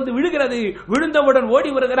காதிலே வந்து விழுகிறது. விழுந்தவுடன் ஓடி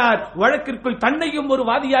வருகிறார். வழக்கிற்குள் தன்னையும் ஒரு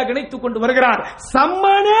வாதியாக இணைத்துக் கொண்டு வருகிறார்.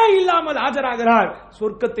 சம்மனே இல்லாமல் ஆஜராகிறார்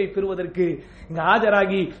சொர்க்கத்தை பெறுவதற்கு. இங்க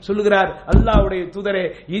ஆஜராகி சொல்லுகிறார், அல்லாஹ்வுடைய தூதரே,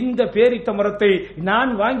 இந்த பேரித்த மரத்தை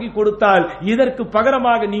நான் வாங்கி கொடுத்தால் இதற்கு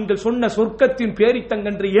பகரமாக நீங்கள் சொன்ன சொர்க்கத்தின்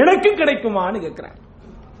பேரித்தங்கன்று எனக்கு கிடைக்குமான்னு கேட்கிறார்.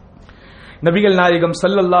 நபிகள் நாயகம்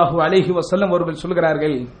ஸல்லல்லாஹு அலைஹி வஸல்லம் அவர்கள்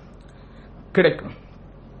சொல்கிறார்கள், கிடைக்கும்.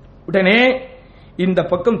 உடனே இந்த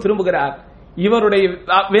பக்கம் திரும்புகிறார். இவருடைய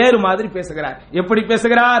வேறு மாதிரி பேசுகிறார். எப்படி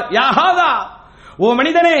பேசுகிறார்? யா ஹாதா, ஓ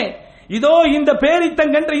மனிதனே, இதோ இந்த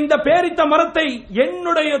பேரித்தங்கன்ற இந்த பேரித்த மரத்தை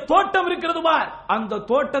என்னுடைய தோட்டம் இருக்கிறது பார், அந்த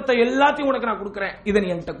தோட்டத்தை எல்லாத்தையும் உனக்கு நான் கொடுக்கிறேன், இதை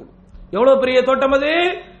நீ என்கிட்ட கொடு. எவ்வளவு பெரிய தோட்டம் அது!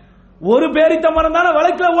 ஒரு பேரித்த மரம் தானே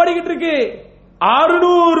வழக்குல ஓடிக்கிட்டு இருக்கு.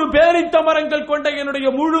 600 பேரித்த மரங்கள் கொண்ட என்னுடைய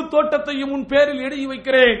முழு தோட்டத்தையும் உன் பேரில் எழுதி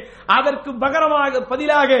வைக்கிறேன். அதற்கு பகரமாக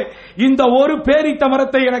பதிலாக இந்த ஒரு பேரித்த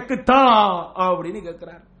மரத்தை எனக்கு தா அப்படின்னு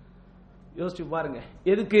கேட்கிறார். யோசிச்சு பாருங்க,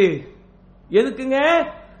 எதுக்குங்க?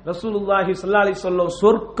 ரசூலுல்லாஹி ஸல்லல்லாஹு அலைஹி வஸல்லம்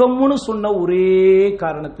சொர்க்கம்னு சொன்ன ஒரே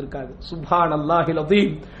காரணத்திற்காக. சுப்ஹானல்லாஹில்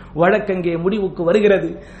அஸீம். வழக்கங்கே முடிவுக்கு வருகிறது.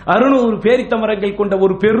 600 பேரித்த மரங்கள் கொண்ட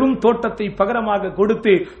ஒரு பெரும் தோட்டத்தை பகரமாக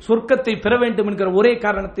கொடுத்து சொர்க்கத்தை பெற வேண்டும் என்கிற ஒரே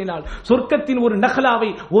காரணத்தினால், சொர்க்கத்தின் ஒரு நகலாவை,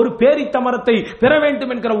 ஒரு பேரித்த மரத்தை பெற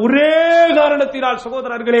வேண்டும் என்கிற ஒரே காரணத்தினால்,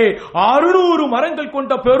 சகோதரர்களே, 600 மரங்கள்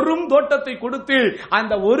கொண்ட பெரும் தோட்டத்தை கொடுத்து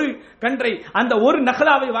அந்த ஒரு கன்றை, அந்த ஒரு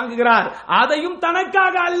நகலாவை வாங்குகிறார். அதையும்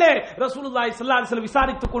தனக்காக அல்ல, ரசூலுல்லாஹி ஸல்லல்லாஹு அலைஹி வஸல்லம்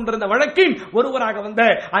விசாரித்துக் கொண்டிருந்த வழக்கின் ஒருவராக வந்த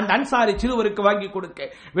அந்த அன்சாரி சிறுவருக்கு வாங்கி கொடுக்க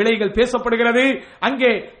விலைகள் பேசப்படுகிறது.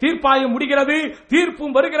 அங்கே தீர்ப்பாயம் முடிகிறது.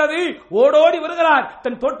 தீர்ப்பும் வருகிறது. ஓடோடி வருகிறார்.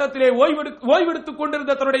 தன் தோட்டத்திலே ஓய்வெடுத்துக்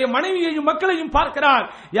கொண்டிருந்த தன்னுடைய மனைவியையும் மக்களையும் பார்க்கிறார்.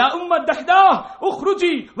 யா உம்ம தஹ்தா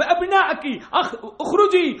உக்ருஜி வ அப்னாஅகி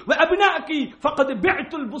உக்ருஜி வ அப்னாஅகி ஃபகத்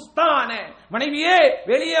பிஅத்துல் புஸ்தான. மனைவியே,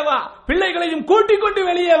 வெளியே வா, பிள்ளைகளையும் கூட்டிக் கொண்டு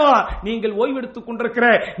வெளியே வா. நீங்கள் ஓய்வெடுத்துக் கொண்டிருக்கிற,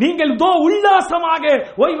 நீங்கள் உல்லாசமாக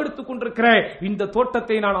ஓய்வெடுத்துக் கொண்டிருக்கிற இந்த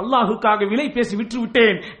தோட்டத்தை நான் அல்லாஹ்வுக்காக விலை பேசி விற்று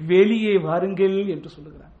விட்டேன், வெளியே வாருங்கள் என்று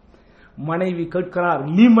சொல்லுகிறார். மனைவி கேட்கிறார்,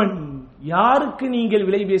 லிமன், யாருக்கு நீங்கள்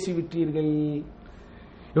விலை பேசி விற்றீர்கள்?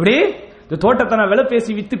 இப்படி இந்த தோட்டத்தை நான் விலை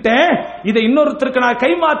பேசி வித்துட்டேன், இதை இன்னொருத்தருக்கு நான்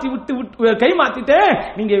கை மாத்திட்டேன்,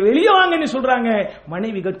 நீங்க வெளியே வாங்கன்னு சொல்றாங்க.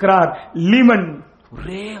 மனைவி கேட்கிறார், லிமன்,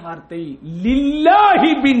 ஒரே வார்த்தை,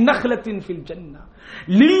 லில்லாஹி பின்னஹ்லத்தின் ஃபில் ஜன்னah,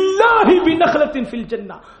 லில்லாஹி பின்னஹ்லத்தின் ஃபில்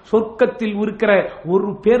ஜன்னah, சொர்க்கத்தில் இருக்கிற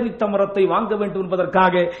ஒரு பேரித்த மரத்தை வாங்க வேண்டும்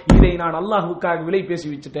என்பதற்காக இதை நான் அல்லாஹ்வுக்காக விலை பேசி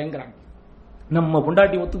வச்சுட்டேங்கிறாங்க. நம்ம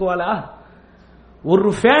பொண்டாட்டி ஒத்துக்குவாளா? ஒரு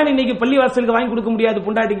ஃபேன் இன்னைக்கு பள்ளிவாசலுக்கு வாங்கி கொடுக்க முடியாது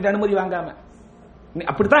பொண்டாட்டிக்கிட்ட அனுமதி வாங்காம.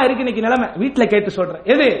 அப்படித்தான் இருக்கு இன்னைக்கு நிலைமை. வீட்டுல கேட்டு சொல்றேன்,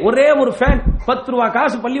 எது ஒரே ஒரு ஃபேன் 10 ரூபாய்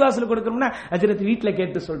காசு பள்ளிவாசலுக்கு கொடுக்கணும்னா அஜரத் வீட்டுல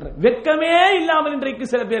கேட்டு சொல்றேன். வெட்கமே இல்லாமல்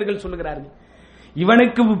இன்றைக்கு சில பேர்கள் சொல்லுகிறார்கள்.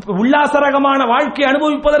 இவனுக்கு உல்லாசரகமான வாழ்க்கை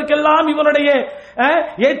அனுபவிப்பதற்கெல்லாம் இவனுடைய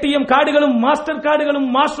ஏடிஎம் கார்டுகளும் மாஸ்டர் கார்டுகளும்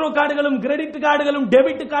மாஸ்ட்ரோ கார்டுகளும் கிரெடிட் கார்டுகளும்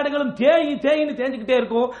டெபிட் கார்டுகளும் தேயின்னு தேஞ்சுக்கிட்டே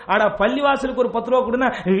இருக்கும். ஆனா பள்ளிவாசலுக்கு ஒரு 10 ரூபா கொடுனா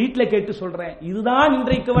வீட்டுல கேட்டு சொல்றேன். இதுதான்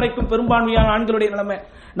இன்றைக்கு வரைக்கும் பெரும்பான்மையான ஆண்களுடைய நிலைமை.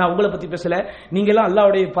 நான் உங்களை பத்தி பேசல, நீங்க எல்லாம்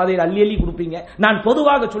அல்லாஹ்வுடைய பாதையில் அள்ளி அள்ளி கொடுப்பீங்க. நான்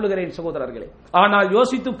பொதுவாக சொல்லுகிறேன் சகோதரர்களே. ஆனால்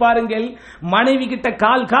யோசித்து பாருங்கள், மனைவி கிட்ட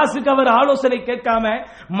கால் காசுக்கு அவர் ஆலோசனை கேட்காம,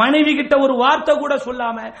 மனைவி கிட்ட ஒரு வார்த்தை கூட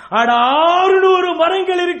சொல்லாம 600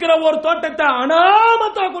 மரங்கள் இருக்கிற ஒரு தோட்டத்தை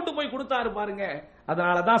அனாமத்தா கொண்டு போய் கொடுத்தாரு பாருங்க.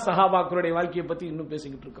 அதனாலதான் சஹாபாக்களுடைய வாழ்க்கையை பத்தி இன்னும்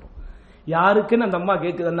பேசிக்கிட்டு இருக்கிறோம். யாருக்குன்னு அந்த அம்மா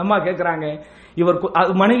கேக்குது. அந்த அம்மா கேட்கிறாங்க, இவர்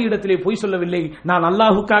மனைவி இடத்திலே பொய் சொல்லவில்லை, நான்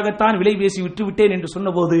அல்லாஹ்வுக்காகத்தான் விலை பேசி விட்டு விட்டேன் என்று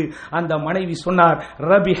சொன்னபோது அந்த மனைவி சொன்னார்,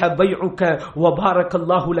 ரபிஹ பைஉக வ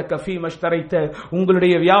பாரக்கல்லாஹு லக ஃபீமா இஷ்தரைத,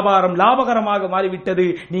 உங்களுடைய வியாபாரம் லாபகரமாக மாறிவிட்டது,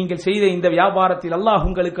 நீங்கள் செய்த இந்த வியாபாரத்தில் அல்லாஹ்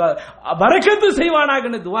உங்களுக்கு பரக்கத்து செய்வானாக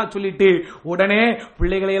என்று துஆ சொல்லிட்டு உடனே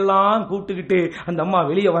பிள்ளைகளை எல்லாம் கூப்பிட்டுக்கிட்டு அந்த அம்மா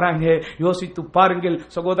வெளியே வராங்க. யோசித்து பாருங்கள்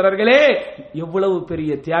சகோதரர்களே, எவ்வளவு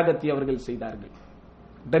பெரிய தியாகத்தை அவர்கள் செய்தார்கள்.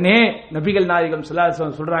 உடனே நபிகள் நாயகம் ஸல்லல்லாஹு அலைஹி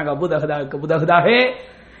வஸல்லம் சொல்றாங்க, அபூதஹ்தாஹே,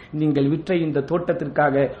 நீங்கள் விற்ற இந்த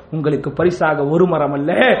தோட்டத்திற்காக உங்களுக்கு பரிசாக 1 மரம்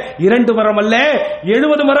அல்ல, 2 மரம் அல்ல,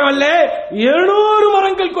 70 மரம் அல்ல, 700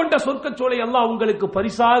 மரங்கள் கொண்ட சொர்க்கச்சோலை அல்லாஹ் உங்களுக்கு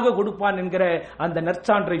பரிசாக கொடுப்பான் என்கிற அந்த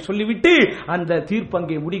நற்சான்றை சொல்லிவிட்டு அந்த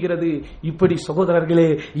தீர்ப்பங்கே முடிகிறது. இப்படி சகோதரர்களே,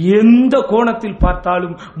 எந்த கோணத்தில்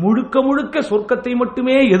பார்த்தாலும் முழுக்க முழுக்க சொர்க்கத்தை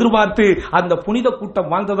மட்டுமே எதிர்பார்த்து அந்த புனித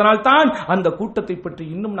கூட்டம் வாழ்ந்ததனால் தான் அந்த கூட்டத்தை பற்றி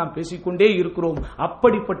இன்னும் நாம் பேசிக்கொண்டே இருக்கிறோம்.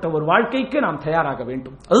 அப்படிப்பட்ட ஒரு வாழ்க்கைக்கு நாம் தயாராக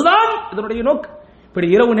வேண்டும். அதுதான் இதனுடைய நோக்கம். இப்படி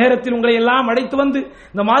இரவு நேரத்தில் உங்களை எல்லாம் அழைத்து வந்து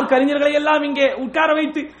இந்த மார்க்க அறிஞர்களை எல்லாம் இங்கே உட்கார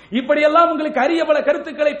வைத்து இப்படியெல்லாம் உங்களுக்கு அரிய பல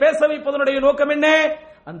கருத்துக்களை பேச வைப்பதனுடைய நோக்கம் என்ன?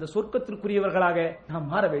 அந்த சொர்க்கத்திற்குரியவர்களாக நாம்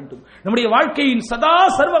மாற வேண்டும். நம்முடைய வாழ்க்கையின் சதா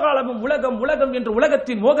சர்வகாலமும் உலகம் உலகம் என்று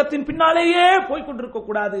உலகத்தின் மோகத்தின் பின்னாலேயே போய்கொண்டிருக்க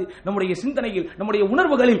கூடாது. நம்முடைய சிந்தனையில், நம்முடைய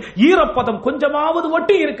உணர்வுகளில் ஈரப்பதம் கொஞ்சமாவது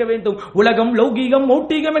ஒட்டி இருக்க வேண்டும். உலகம், லௌகீகம்,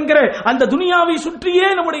 மௌட்டீகம் என்கிற அந்த துனியாவை சுற்றியே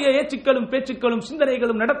நம்முடைய ஏச்சுக்களும் பேச்சுக்களும்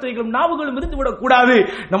சிந்தனைகளும் நடத்தைகளும் நாவுகளும் இருந்துவிடக் கூடாது.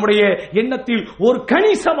 நம்முடைய எண்ணத்தில் ஒரு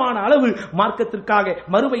கணிசமான அளவு மார்க்கத்திற்காக,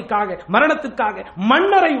 மறுமைக்காக, மரணத்திற்காக,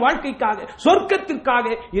 மன்னரை வாழ்க்கைக்காக,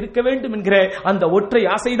 சொர்க்கத்திற்காக இருக்க வேண்டும் என்கிற அந்த ஒற்றை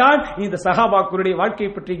ஆசைதான் இந்த சஹாபாக்களுடைய வாழ்க்கையை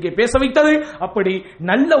பற்றி இங்கே பேச வைத்தது. அப்படி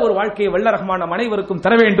நல்ல ஒரு வாழ்க்கையை வல்ல ரஹ்மான் அனைவருக்கும்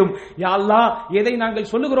தர வேண்டும். யா அல்லாஹ், எதை நாங்கள்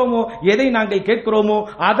சொல்லுகிறோமோ, எதை நாங்கள் கேட்கிறோமோ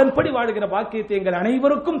அதன்படி வாழுகிற பாக்கியத்தை எங்கள்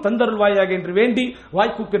அனைவருக்கும் தந்தருள்வாயாக என்று வேண்டி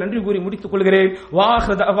வாய்ப்புக்கு நன்றி கூறி முடித்துக் கொள்கிறேன்.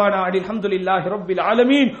 வாஹிரு தஅவானா அல்ஹம்துலில்லாஹி ரப்பில்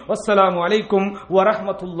ஆலமீன். வஸ்ஸலாமு அலைக்கும் வ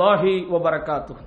ரஹ்மத்துல்லாஹி வ பரகாத்துஹு.